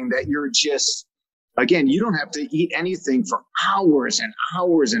satiating that you're just, again, you don't have to eat anything for hours and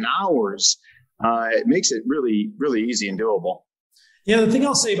hours and hours. It makes it really, really easy and doable. Yeah, the thing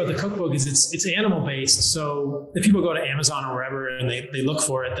I'll say about the cookbook is it's animal based. So if people go to Amazon or wherever and they look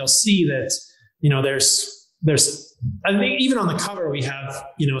for it, they'll see that, there's I think even on the cover we have,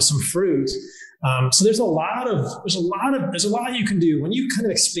 some fruit. So there's a lot you can do when you kind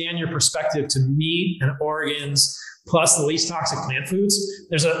of expand your perspective to meat and organs, plus the least toxic plant foods.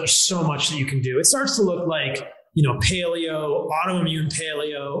 There's so much that you can do. It starts to look like, paleo, autoimmune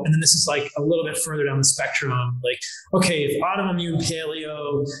paleo. And then this is a little bit further down the spectrum. Okay, if autoimmune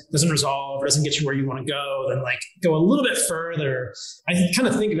paleo doesn't resolve or doesn't get you where you want to go, then go a little bit further. I kind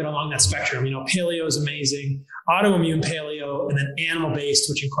of think of it along that spectrum. Paleo is amazing, autoimmune paleo, and then animal-based,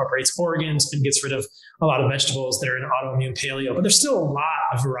 which incorporates organs and gets rid of a lot of vegetables that are in autoimmune paleo. But there's still a lot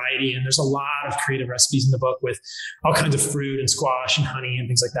of variety, and there's a lot of creative recipes in the book with all kinds of fruit and squash and honey and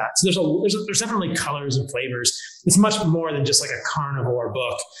things like that. So there's definitely colors and flavors. It's much more than just a carnivore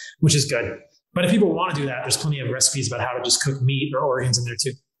book, which is good. But if people want to do that, there's plenty of recipes about how to just cook meat or organs in there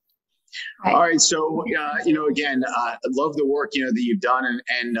too. All right. So, again, I love the work, that you've done.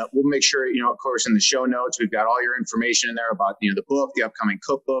 And we'll make sure, of course, in the show notes, we've got all your information in there about, the book, the upcoming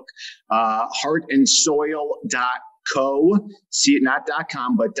cookbook, heartandsoil.co, see it, not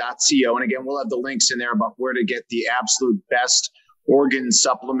 .com, but .co. And again, we'll have the links in there about where to get the absolute best organ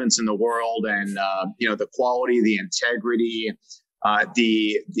supplements in the world, and the quality, the integrity,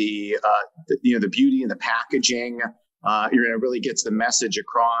 the beauty in the packaging. You're going to really get the message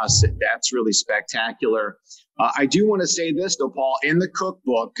across. That's really spectacular. I do want to say this though, Paul, in the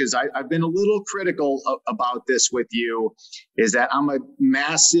cookbook, because I've been a little critical about this with you, is that I'm a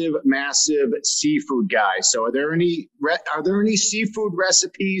massive seafood guy. So are there any seafood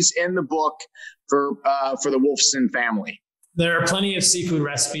recipes in the book for the Wolfson family? There are plenty of seafood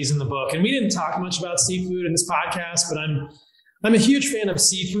recipes in the book, and we didn't talk much about seafood in this podcast, but I'm a huge fan of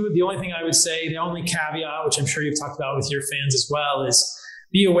seafood. The only thing I would say, the only caveat, which I'm sure you've talked about with your fans as well, is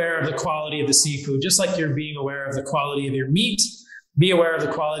be aware of the quality of the seafood. Just like you're being aware of the quality of your meat, be aware of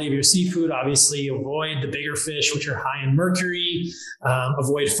the quality of your seafood. Obviously, avoid the bigger fish, which are high in mercury.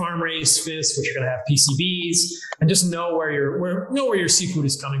 Avoid farm-raised fish, which are going to have PCBs, and just know where your seafood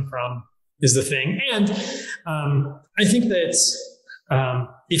is coming from is the thing. And I think that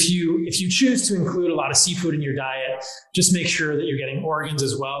if you choose to include a lot of seafood in your diet, just make sure that you're getting organs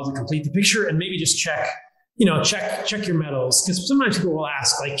as well to complete the picture, and maybe just check your metals, because sometimes people will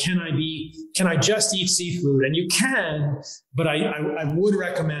ask, can I just eat seafood? And you can, but I would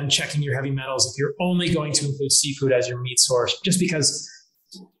recommend checking your heavy metals if you're only going to include seafood as your meat source, just because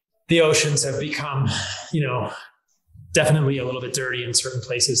the oceans have become, definitely a little bit dirty in certain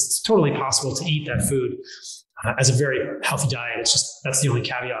places. It's totally possible to eat that food as a very healthy diet. It's just, that's the only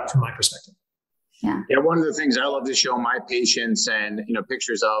caveat from my perspective. Yeah. One of the things I love to show my patients and,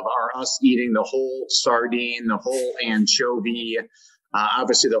 pictures of are us eating the whole sardine, the whole anchovy,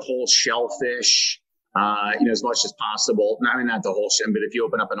 Obviously, the whole shellfish, as much as possible. I mean, not the whole shell, but if you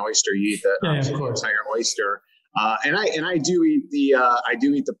open up an oyster, you eat the entire oyster. And I do eat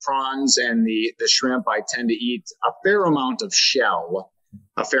the prawns and the shrimp. I tend to eat a fair amount of shell.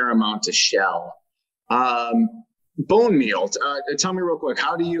 Bone meal. Tell me real quick,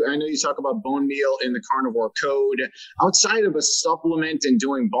 I know you talk about bone meal in the Carnivore Code, outside of a supplement and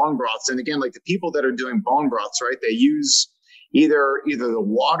doing bone broths. And again, like the people that are doing bone broths, right? They use either the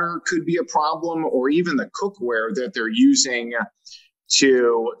water could be a problem, or even the cookware that they're using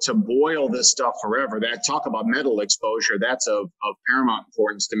to boil this stuff forever. That talk about metal exposure, that's of paramount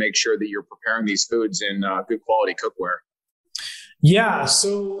importance to make sure that you're preparing these foods in good quality cookware. Yeah,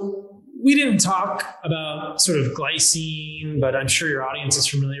 so we didn't talk about sort of glycine, but I'm sure your audience is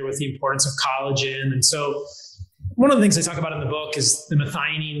familiar with the importance of collagen. And so one of the things I talk about in the book is the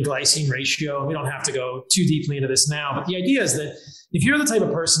methionine glycine ratio. We don't have to go too deeply into this now, but the idea is that if you're the type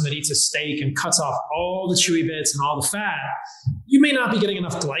of person that eats a steak and cuts off all the chewy bits and all the fat, you may not be getting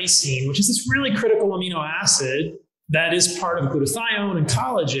enough glycine, which is this really critical amino acid that is part of glutathione and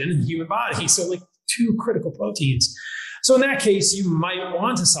collagen in the human body. So like two critical proteins. So in that case, you might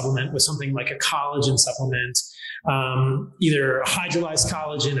want to supplement with something like a collagen supplement, either hydrolyzed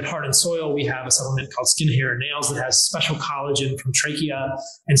collagen. At Heart and Soil, we have a supplement called Skin, Hair, and Nails that has special collagen from trachea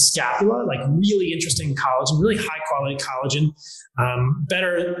and scapula, like really interesting collagen, really high quality collagen,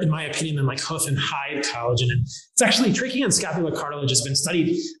 better in my opinion than like hoof and hide collagen. And it's actually trachea and scapula cartilage has been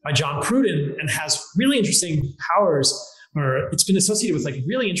studied by John Pruden and has really interesting powers, or it's been associated with like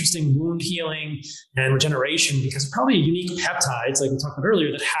really interesting wound healing and regeneration because of probably unique peptides, like we talked about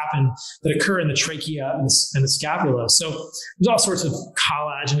earlier, that occur in the trachea and the scapula. So there's all sorts of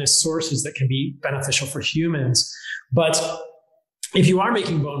collagenous sources that can be beneficial for humans. But if you are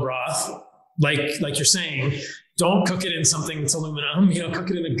making bone broth, like you're saying, don't cook it in something that's aluminum, cook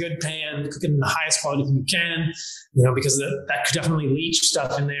it in a good pan, cook it in the highest quality you can, because that could definitely leach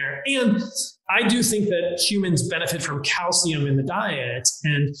stuff in there. And I do think that humans benefit from calcium in the diet,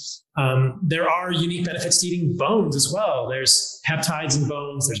 and there are unique benefits to eating bones as well. There's peptides in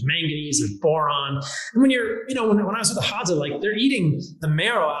bones, there's manganese, there's boron. And when I was with the Hadza, like they're eating the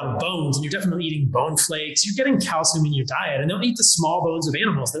marrow out of bones, and you're definitely eating bone flakes. You're getting calcium in your diet, and they'll eat the small bones of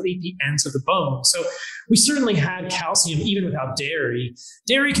animals. They'll eat the ends of the bone. So we certainly had calcium even without dairy.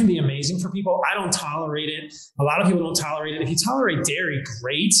 Dairy can be amazing for people. I don't tolerate it. A lot of people don't tolerate it. If you tolerate dairy,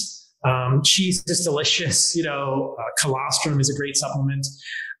 great. Cheese is delicious. Colostrum is a great supplement.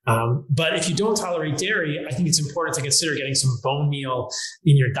 But if you don't tolerate dairy, I think it's important to consider getting some bone meal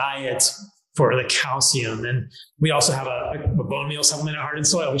in your diet for the calcium. And we also have a bone meal supplement at Heart and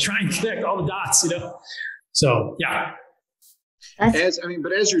Soil. We try and connect all the dots, So, yeah. As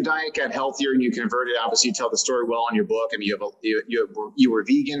your diet got healthier and you converted, obviously you tell the story well in your book. I mean, you were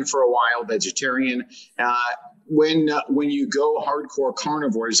vegan for a while, vegetarian. When you go hardcore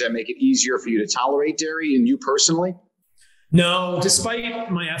carnivore, does that make it easier for you to tolerate dairy, and you personally? No,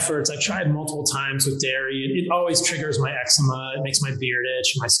 despite my efforts, I've tried multiple times with dairy. It always triggers my eczema. It makes my beard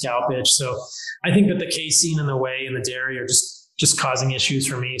itch, my scalp itch. So I think that the casein and the whey and the dairy are just causing issues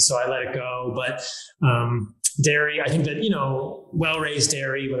for me. So I let it go. But dairy, I think that, well-raised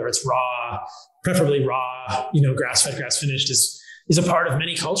dairy, whether it's raw, preferably raw, grass-fed, grass-finished is a part of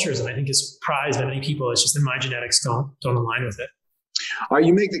many cultures, and I think is prized by many people. It's just that my genetics don't align with it.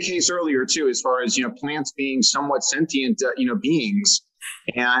 You make the case earlier too, as far as plants being somewhat sentient, beings,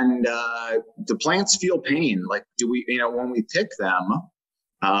 and the plants feel pain. Like, do we, when we pick them?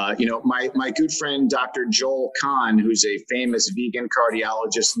 My good friend Dr. Joel Kahn, who's a famous vegan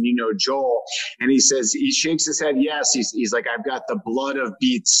cardiologist, and Joel, and he says he shakes his head. Yes, he's like, I've got the blood of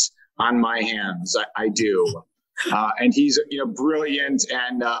beets on my hands. I do. And he's brilliant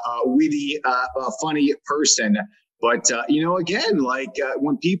and witty, funny person. But again,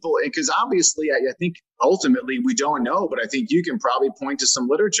 when people, because obviously I think ultimately we don't know, but I think you can probably point to some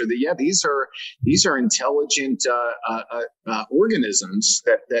literature that these are intelligent organisms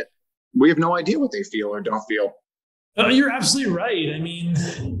that we have no idea what they feel or don't feel. You're absolutely right. I mean,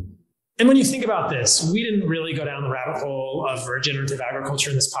 and when you think about this, we didn't really go down the rabbit hole of regenerative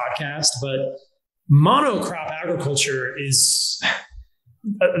agriculture in this podcast, but monocrop agriculture is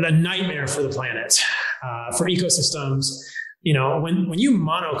a nightmare for the planet, for ecosystems. When you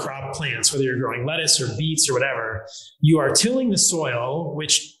monocrop plants, whether you're growing lettuce or beets or whatever, you are tilling the soil,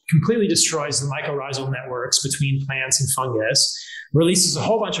 which completely destroys the mycorrhizal networks between plants and fungus, releases a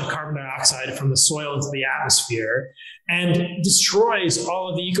whole bunch of carbon dioxide from the soil into the atmosphere, and destroys all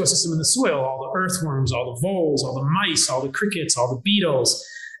of the ecosystem in the soil, all the earthworms, all the voles, all the mice, all the crickets, all the beetles.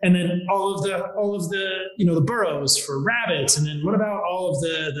 And then all of the the burrows for rabbits. And then what about all of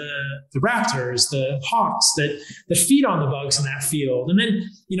the raptors, the hawks that feed on the bugs in that field? And then,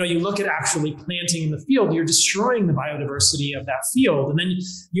 you look at actually planting in the field, you're destroying the biodiversity of that field. And then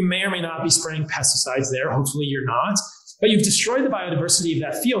you may or may not be spraying pesticides there. Hopefully you're not, but you've destroyed the biodiversity of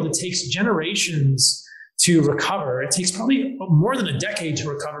that field. It takes generations to recover. It takes probably more than a decade to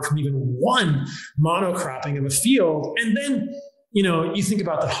recover from even one monocropping of a field. And then, you think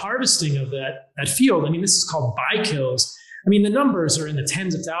about the harvesting of that field. I mean, this is called by-kills. I mean, the numbers are in the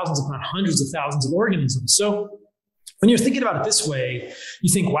tens of thousands, if not hundreds of thousands of organisms. So when you're thinking about it this way,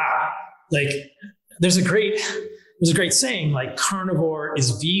 you think, wow, like there's a great saying, like carnivore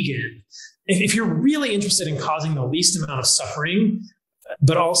is vegan. If you're really interested in causing the least amount of suffering,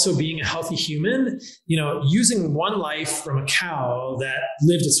 but also being a healthy human, using one life from a cow that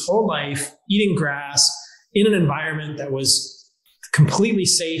lived its whole life eating grass in an environment that was completely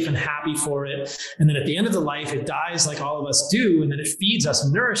safe and happy for it. And then at the end of the life, it dies like all of us do. And then it feeds us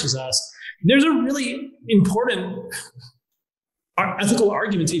and nourishes us. There's a really important ethical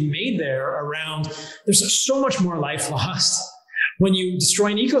argument to be made there around there's so much more life lost when you destroy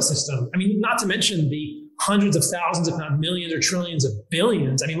an ecosystem. I mean, not to mention the hundreds of thousands, if not millions or trillions of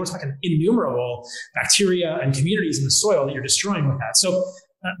billions. I mean, we're talking innumerable bacteria and communities in the soil that you're destroying with that. So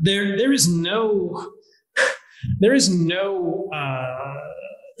there is no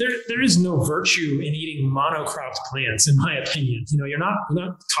virtue in eating monocropped plants, in my opinion. You're not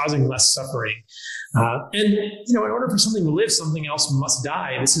causing less suffering. And in order for something to live, something else must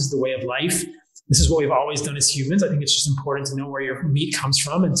die. This is the way of life. This is what we've always done as humans. I think it's just important to know where your meat comes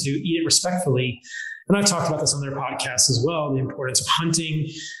from and to eat it respectfully. And I've talked about this on their podcast as well, the importance of hunting.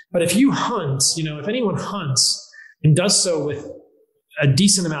 But if you hunt, if anyone hunts and does so with a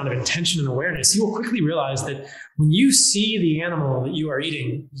decent amount of intention and awareness, you will quickly realize that when you see the animal that you are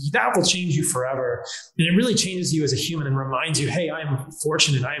eating, that will change you forever. And it really changes you as a human and reminds you, hey, I'm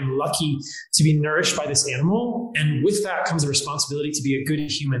fortunate. I am lucky to be nourished by this animal. And with that comes a responsibility to be a good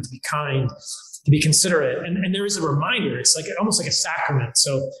human, to be kind, to be considerate. And there is a reminder. It's like almost like a sacrament.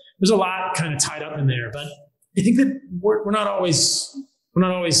 So there's a lot kind of tied up in there. But I think that we're not always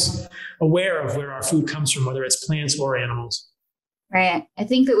aware of where our food comes from, whether it's plants or animals. Right. I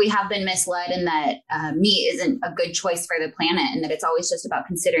think that we have been misled in that meat isn't a good choice for the planet and that it's always just about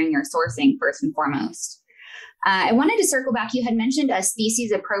considering your sourcing first and foremost. I wanted to circle back. You had mentioned a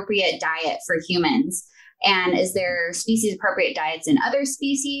species appropriate diet for humans. And is there species appropriate diets in other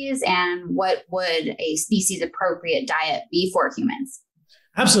species? And what would a species appropriate diet be for humans?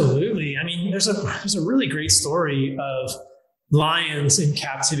 Absolutely. I mean, there's a really great story of lions in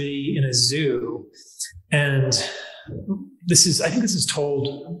captivity in a zoo. And I think this is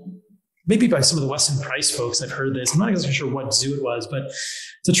told maybe by some of the Weston Price folks. I've heard this. I'm not exactly sure what zoo it was, but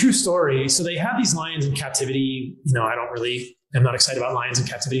it's a true story. So they have these lions in captivity. I'm not excited about lions in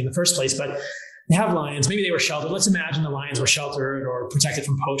captivity in the first place, but they have lions. Maybe they were sheltered. Let's imagine the lions were sheltered or protected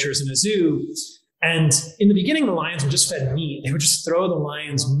from poachers in a zoo. And in the beginning, the lions were just fed meat. They would just throw the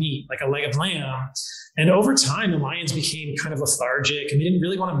lions meat, like a leg of lamb. And over time, the lions became kind of lethargic and they didn't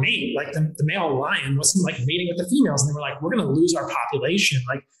really want to mate. Like the male lion wasn't like mating with the females. And they were like, we're going to lose our population.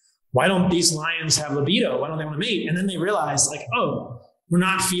 Like, why don't these lions have libido? Why don't they want to mate? And then they realized like, oh, we're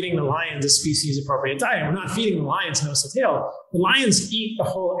not feeding the lions a species appropriate diet. We're not feeding the lions nose to tail. The lions eat the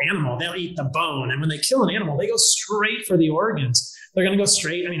whole animal. They'll eat the bone. And when they kill an animal, they go straight for the organs. They're going to go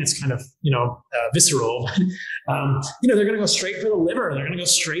straight. I mean, it's kind of, visceral. They're going to go straight for the liver. They're going to go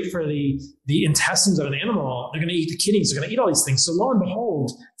straight for the intestines of an animal. They're going to eat the kidneys. They're going to eat all these things. So lo and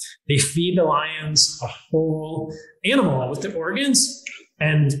behold, they feed the lions a whole animal with the organs.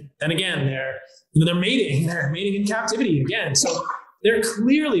 And then again, they're mating. They're mating in captivity again. So there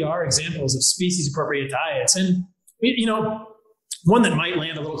clearly are examples of species appropriate diets. And, one that might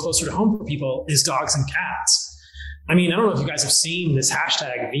land a little closer to home for people is dogs and cats. I mean, I don't know if you guys have seen this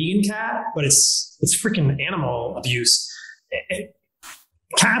hashtag vegan cat, but it's freaking animal abuse.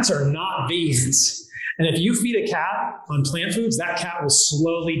 Cats are not vegans. And if you feed a cat on plant foods, that cat will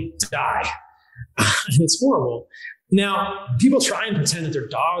slowly die. And it's horrible. Now, people try and pretend that their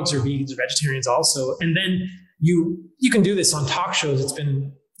dogs are vegans or vegetarians also. And then you can do this on talk shows. It's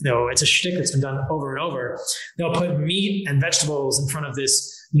been, it's a shtick that's been done over and over. They'll put meat and vegetables in front of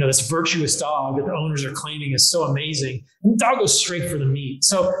this, this virtuous dog that the owners are claiming is so amazing. And the dog goes straight for the meat.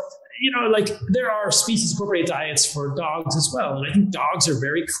 So, there are species appropriate diets for dogs as well. And I think dogs are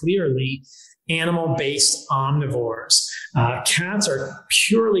very clearly animal-based omnivores. Cats are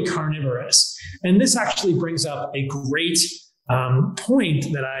purely carnivorous. And this actually brings up a great point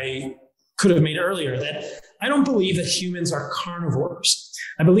that I could have made earlier, that I don't believe that humans are carnivores.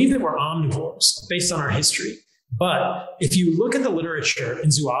 I believe that we're omnivores based on our history. But if you look at the literature in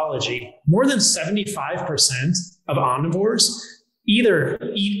zoology, more than 75% of omnivores either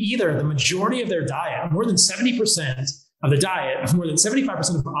the majority of their diet, more than 70% of the diet of more than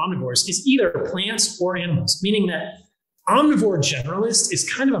 75% of omnivores is either plants or animals, meaning that omnivore generalist is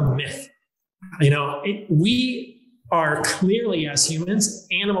kind of a myth. We are clearly, as humans,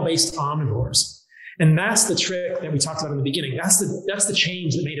 animal-based omnivores. And that's the trick that we talked about in the beginning. That's the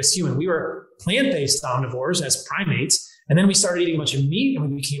change that made us human. We were plant-based omnivores as primates, and then we started eating a bunch of meat, and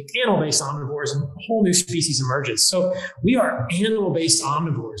we became animal-based omnivores, and a whole new species emerges. So we are animal-based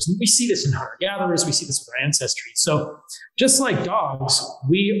omnivores. And we see this in hunter-gatherers. We see this with our ancestry. So just like dogs,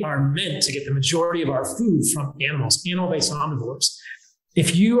 we are meant to get the majority of our food from animals, animal-based omnivores.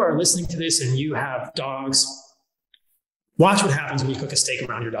 If you are listening to this and you have dogs, watch what happens when you cook a steak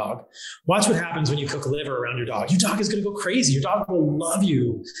around your dog. Watch what happens when you cook liver around your dog. Your dog is going to go crazy. Your dog will love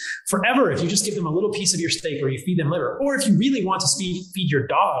you forever if you just give them a little piece of your steak or you feed them liver. Or if you really want to feed your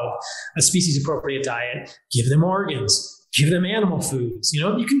dog a species-appropriate diet, give them organs, give them animal foods.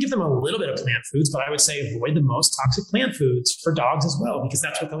 You can give them a little bit of plant foods, but I would say avoid the most toxic plant foods for dogs as well, because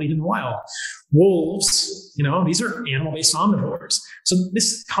that's what they'll eat in the wild. Wolves, these are animal-based omnivores. So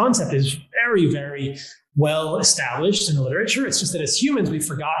this concept is very, very well established in the literature. It's just that as humans, we've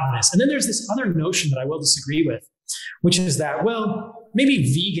forgotten this. And then there's this other notion that I will disagree with, which is that, well,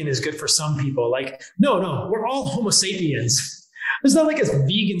 maybe vegan is good for some people. Like, no, we're all Homo sapiens. There's not like a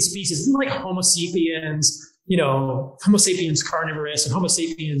vegan species. It's not like Homo sapiens, Homo sapiens carnivorous and Homo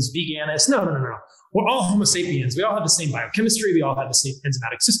sapiens veganus. No. We're all Homo sapiens. We all have the same biochemistry. We all have the same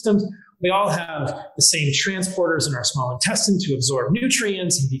enzymatic systems. We all have the same transporters in our small intestine to absorb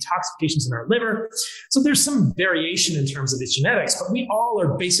nutrients and detoxifications in our liver. So there's some variation in terms of the genetics, but we all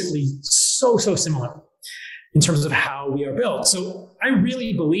are basically so similar in terms of how we are built. So I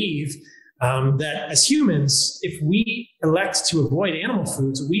really believe that as humans, if we elect to avoid animal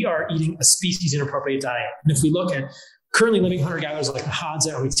foods, we are eating a species inappropriate diet. And if we look at currently living hunter-gatherers like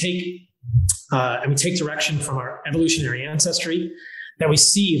Lattanza, and we take direction from our evolutionary ancestry, that we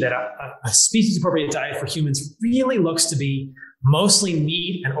see that a species-appropriate diet for humans really looks to be mostly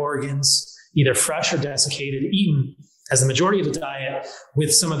meat and organs, either fresh or desiccated, eaten as the majority of the diet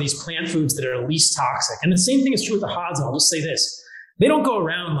with some of these plant foods that are least toxic. And the same thing is true with the Hadza. I'll just say this. They don't go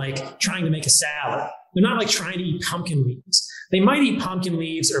around like trying to make a salad. They're not like trying to eat pumpkin leaves. They might eat pumpkin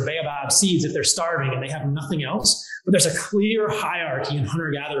leaves or baobab seeds if they're starving and they have nothing else. But there's a clear hierarchy in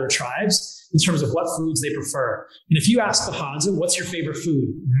hunter-gatherer tribes in terms of what foods they prefer. And if you ask the Hadza, what's your favorite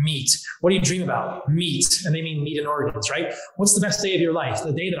food? Meat. What do you dream about? Meat. And they mean meat and organs, right? What's the best day of your life?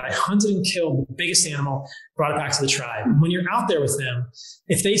 The day that I hunted and killed the biggest animal, brought it back to the tribe. When you're out there with them,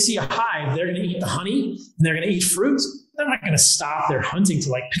 if they see a hive, they're going to eat the honey and they're going to eat fruit. They're not going to stop their hunting to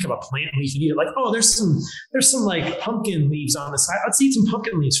like pick up a plant leaf and eat it. Like, oh, there's some like pumpkin leaves on the side. Let's eat some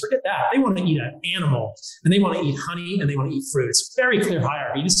pumpkin leaves. Forget that. They want to eat an animal and they want to eat honey and they want to eat fruit. It's a very clear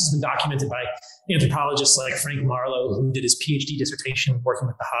hierarchy. This has been documented by anthropologists like Frank Marlowe, who did his PhD dissertation working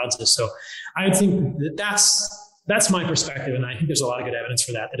with the Hadza. So I think that's my perspective. And I think there's a lot of good evidence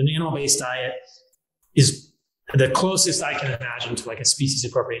for that an animal-based diet is the closest I can imagine to like a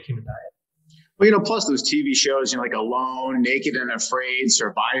species-appropriate human diet. Well, plus those TV shows, like Alone, Naked and Afraid,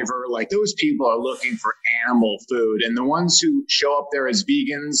 Survivor, like those people are looking for animal food. And the ones who show up there as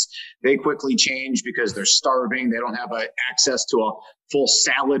vegans, they quickly change because they're starving. They don't have access to a full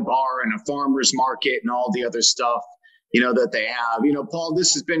salad bar and a farmer's market and all the other stuff, that they have. Paul,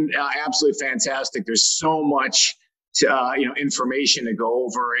 this has been absolutely fantastic. There's so much information to go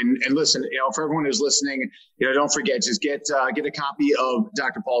over and listen, for everyone who's listening, don't forget, just get a copy of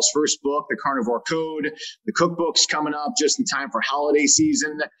Dr. Paul's first book, The Carnivore Code. The cookbook's coming up just in time for holiday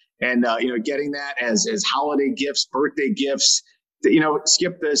season. And, getting that as holiday gifts, birthday gifts,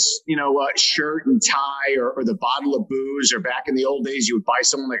 skip this, shirt and tie or the bottle of booze, or back in the old days, you would buy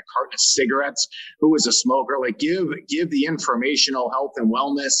someone like a carton of cigarettes who was a smoker. Like give the informational health and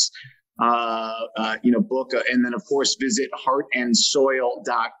wellness book. And then of course, visit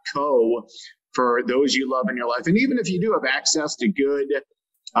heartandsoil.co for those you love in your life. And even if you do have access to good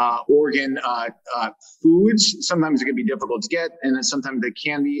organ foods, sometimes it can be difficult to get. And then sometimes they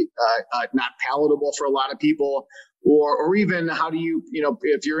can be not palatable for a lot of people, or even how do you,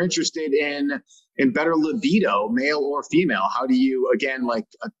 if you're interested in better libido, male or female, how do you, again,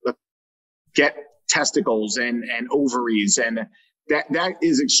 get testicles and ovaries, and that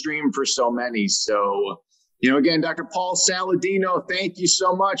is extreme for so many. So, again, Dr. Paul Saladino, thank you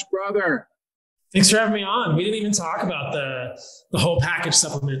so much, brother. Thanks for having me on. We didn't even talk about the whole package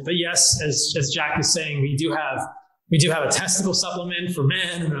supplement, but yes, as Jack is saying, we do have We do have a testicle supplement for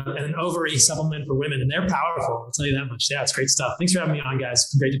men and an ovary supplement for women, and they're powerful. I'll tell you that much. Yeah, it's great stuff. Thanks for having me on, guys.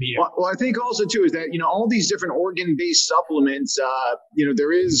 It's great to be here. Well, I think also too is that, all these different organ-based supplements,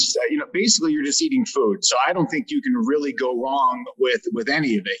 there is, basically you're just eating food. So I don't think you can really go wrong with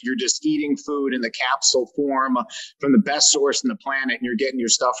any of it. You're just eating food in the capsule form from the best source on the planet, and you're getting your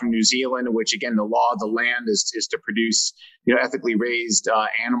stuff from New Zealand, which again, the law of the land is to produce, ethically raised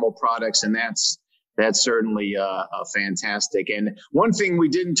animal products, and that's certainly fantastic. And one thing we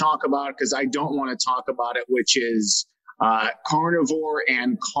didn't talk about, because I don't want to talk about it, which is carnivore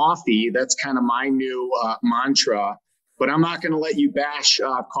and coffee. That's kind of my new mantra. But I'm not going to let you bash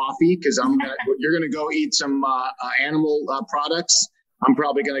coffee, because you're going to go eat some animal products. I'm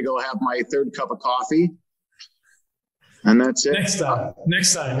probably going to go have my third cup of coffee. And that's it.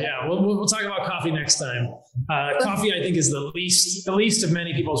 Next time. Yeah. We'll talk about coffee next time. Coffee, I think, is the least of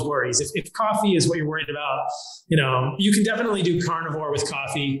many people's worries. If coffee is what you're worried about, you can definitely do carnivore with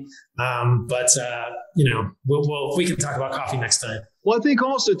coffee. But we can talk about coffee next time. Well, I think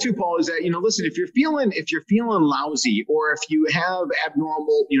also too, Paul, is that, listen, if you're feeling lousy, or if you have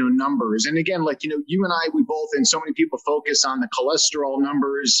abnormal, numbers, and again, like, you and I, we both, and so many people focus on the cholesterol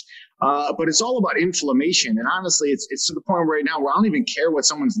numbers, but it's all about inflammation. And honestly, it's to the point right now where I don't even care what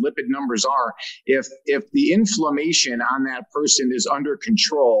someone's lipid numbers are. If the inflammation on that person is under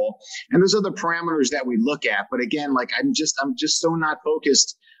control, and there's other parameters that we look at, but again, like, I'm just so not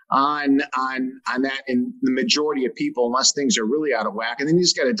focused on that in the majority of people, unless things are really out of whack. And then you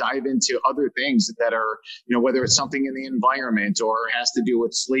just got to dive into other things that are, whether it's something in the environment or has to do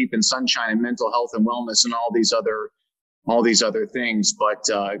with sleep and sunshine and mental health and wellness and all these other things. But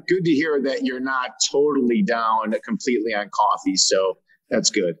good to hear that you're not totally down completely on coffee. So that's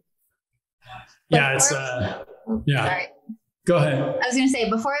good. Yeah, yeah. Sorry. Go ahead. I was going to say,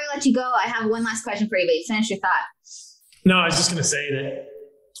 before I let you go, I have one last question for you, but finish your thought. No, I was just going to say that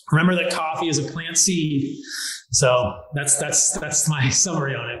remember that coffee is a plant seed. So that's my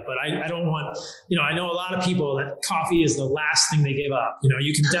summary on it. But I don't want, I know a lot of people that coffee is the last thing they give up.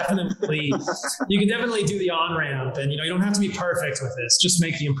 You can definitely do the on-ramp, and, you don't have to be perfect with this. Just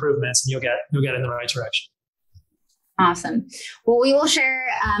make the improvements and you'll get in the right direction. Awesome. Well, we will share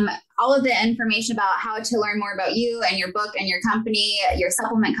all of the information about how to learn more about you and your book and your company, your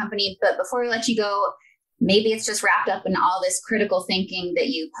supplement company. But before we let you go, maybe it's just wrapped up in all this critical thinking that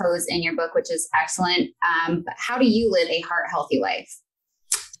you pose in your book, which is excellent. But how do you live a heart healthy life?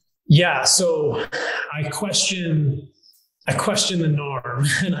 Yeah. So I question the norm,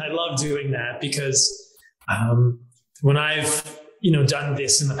 and I love doing that because when I've, done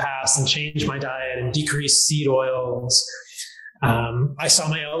this in the past and changed my diet and decreased seed oils, I saw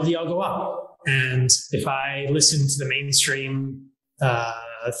my LDL go up. And if I listened to the mainstream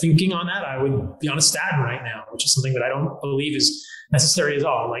thinking on that, I would be on a statin right now, which is something that I don't believe is necessary at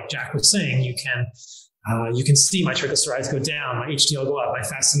all. Like Jack was saying, you can see my triglycerides go down, my HDL go up, my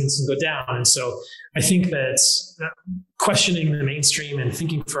fasting insulin go down. And so I think that questioning the mainstream and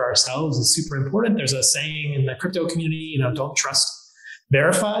thinking for ourselves is super important. There's a saying in the crypto community, don't trust,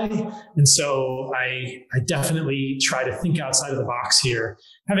 verify. And so I definitely try to think outside of the box here.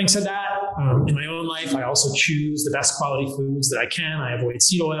 Having said that, in my own life, I also choose the best quality foods that I can. I avoid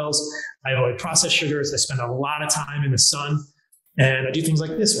seed oils. I avoid processed sugars. I spend a lot of time in the sun. And I do things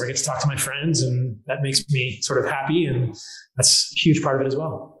like this where I get to talk to my friends, and that makes me sort of happy. And that's a huge part of it as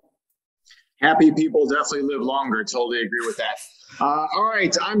well. Happy people definitely live longer. Totally agree with that. All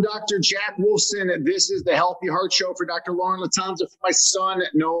right. I'm Dr. Jack Wolfson. This is the Healthy Heart Show for Dr. Lauren Lattanza, for my son,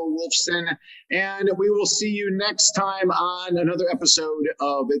 Noah Wolfson. And we will see you next time on another episode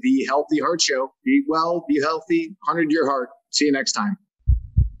of the Healthy Heart Show. Be well, be healthy, 100-year heart. See you next time.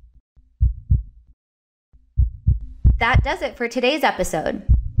 That does it for today's episode.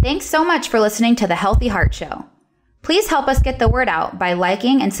 Thanks so much for listening to the Healthy Heart Show. Please help us get the word out by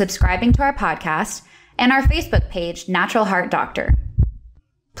liking and subscribing to our podcast and our Facebook page, Natural Heart Doctor.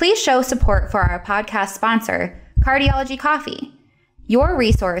 Please show support for our podcast sponsor, Cardiology Coffee, your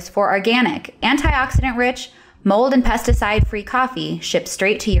resource for organic, antioxidant-rich, mold and pesticide-free coffee shipped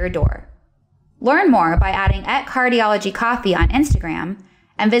straight to your door. Learn more by adding @Cardiology Coffee on Instagram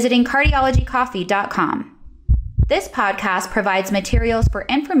and visiting cardiologycoffee.com. This podcast provides materials for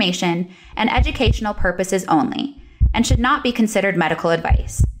information and educational purposes only and should not be considered medical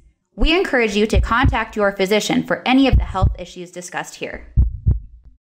advice. We encourage you to contact your physician for any of the health issues discussed here.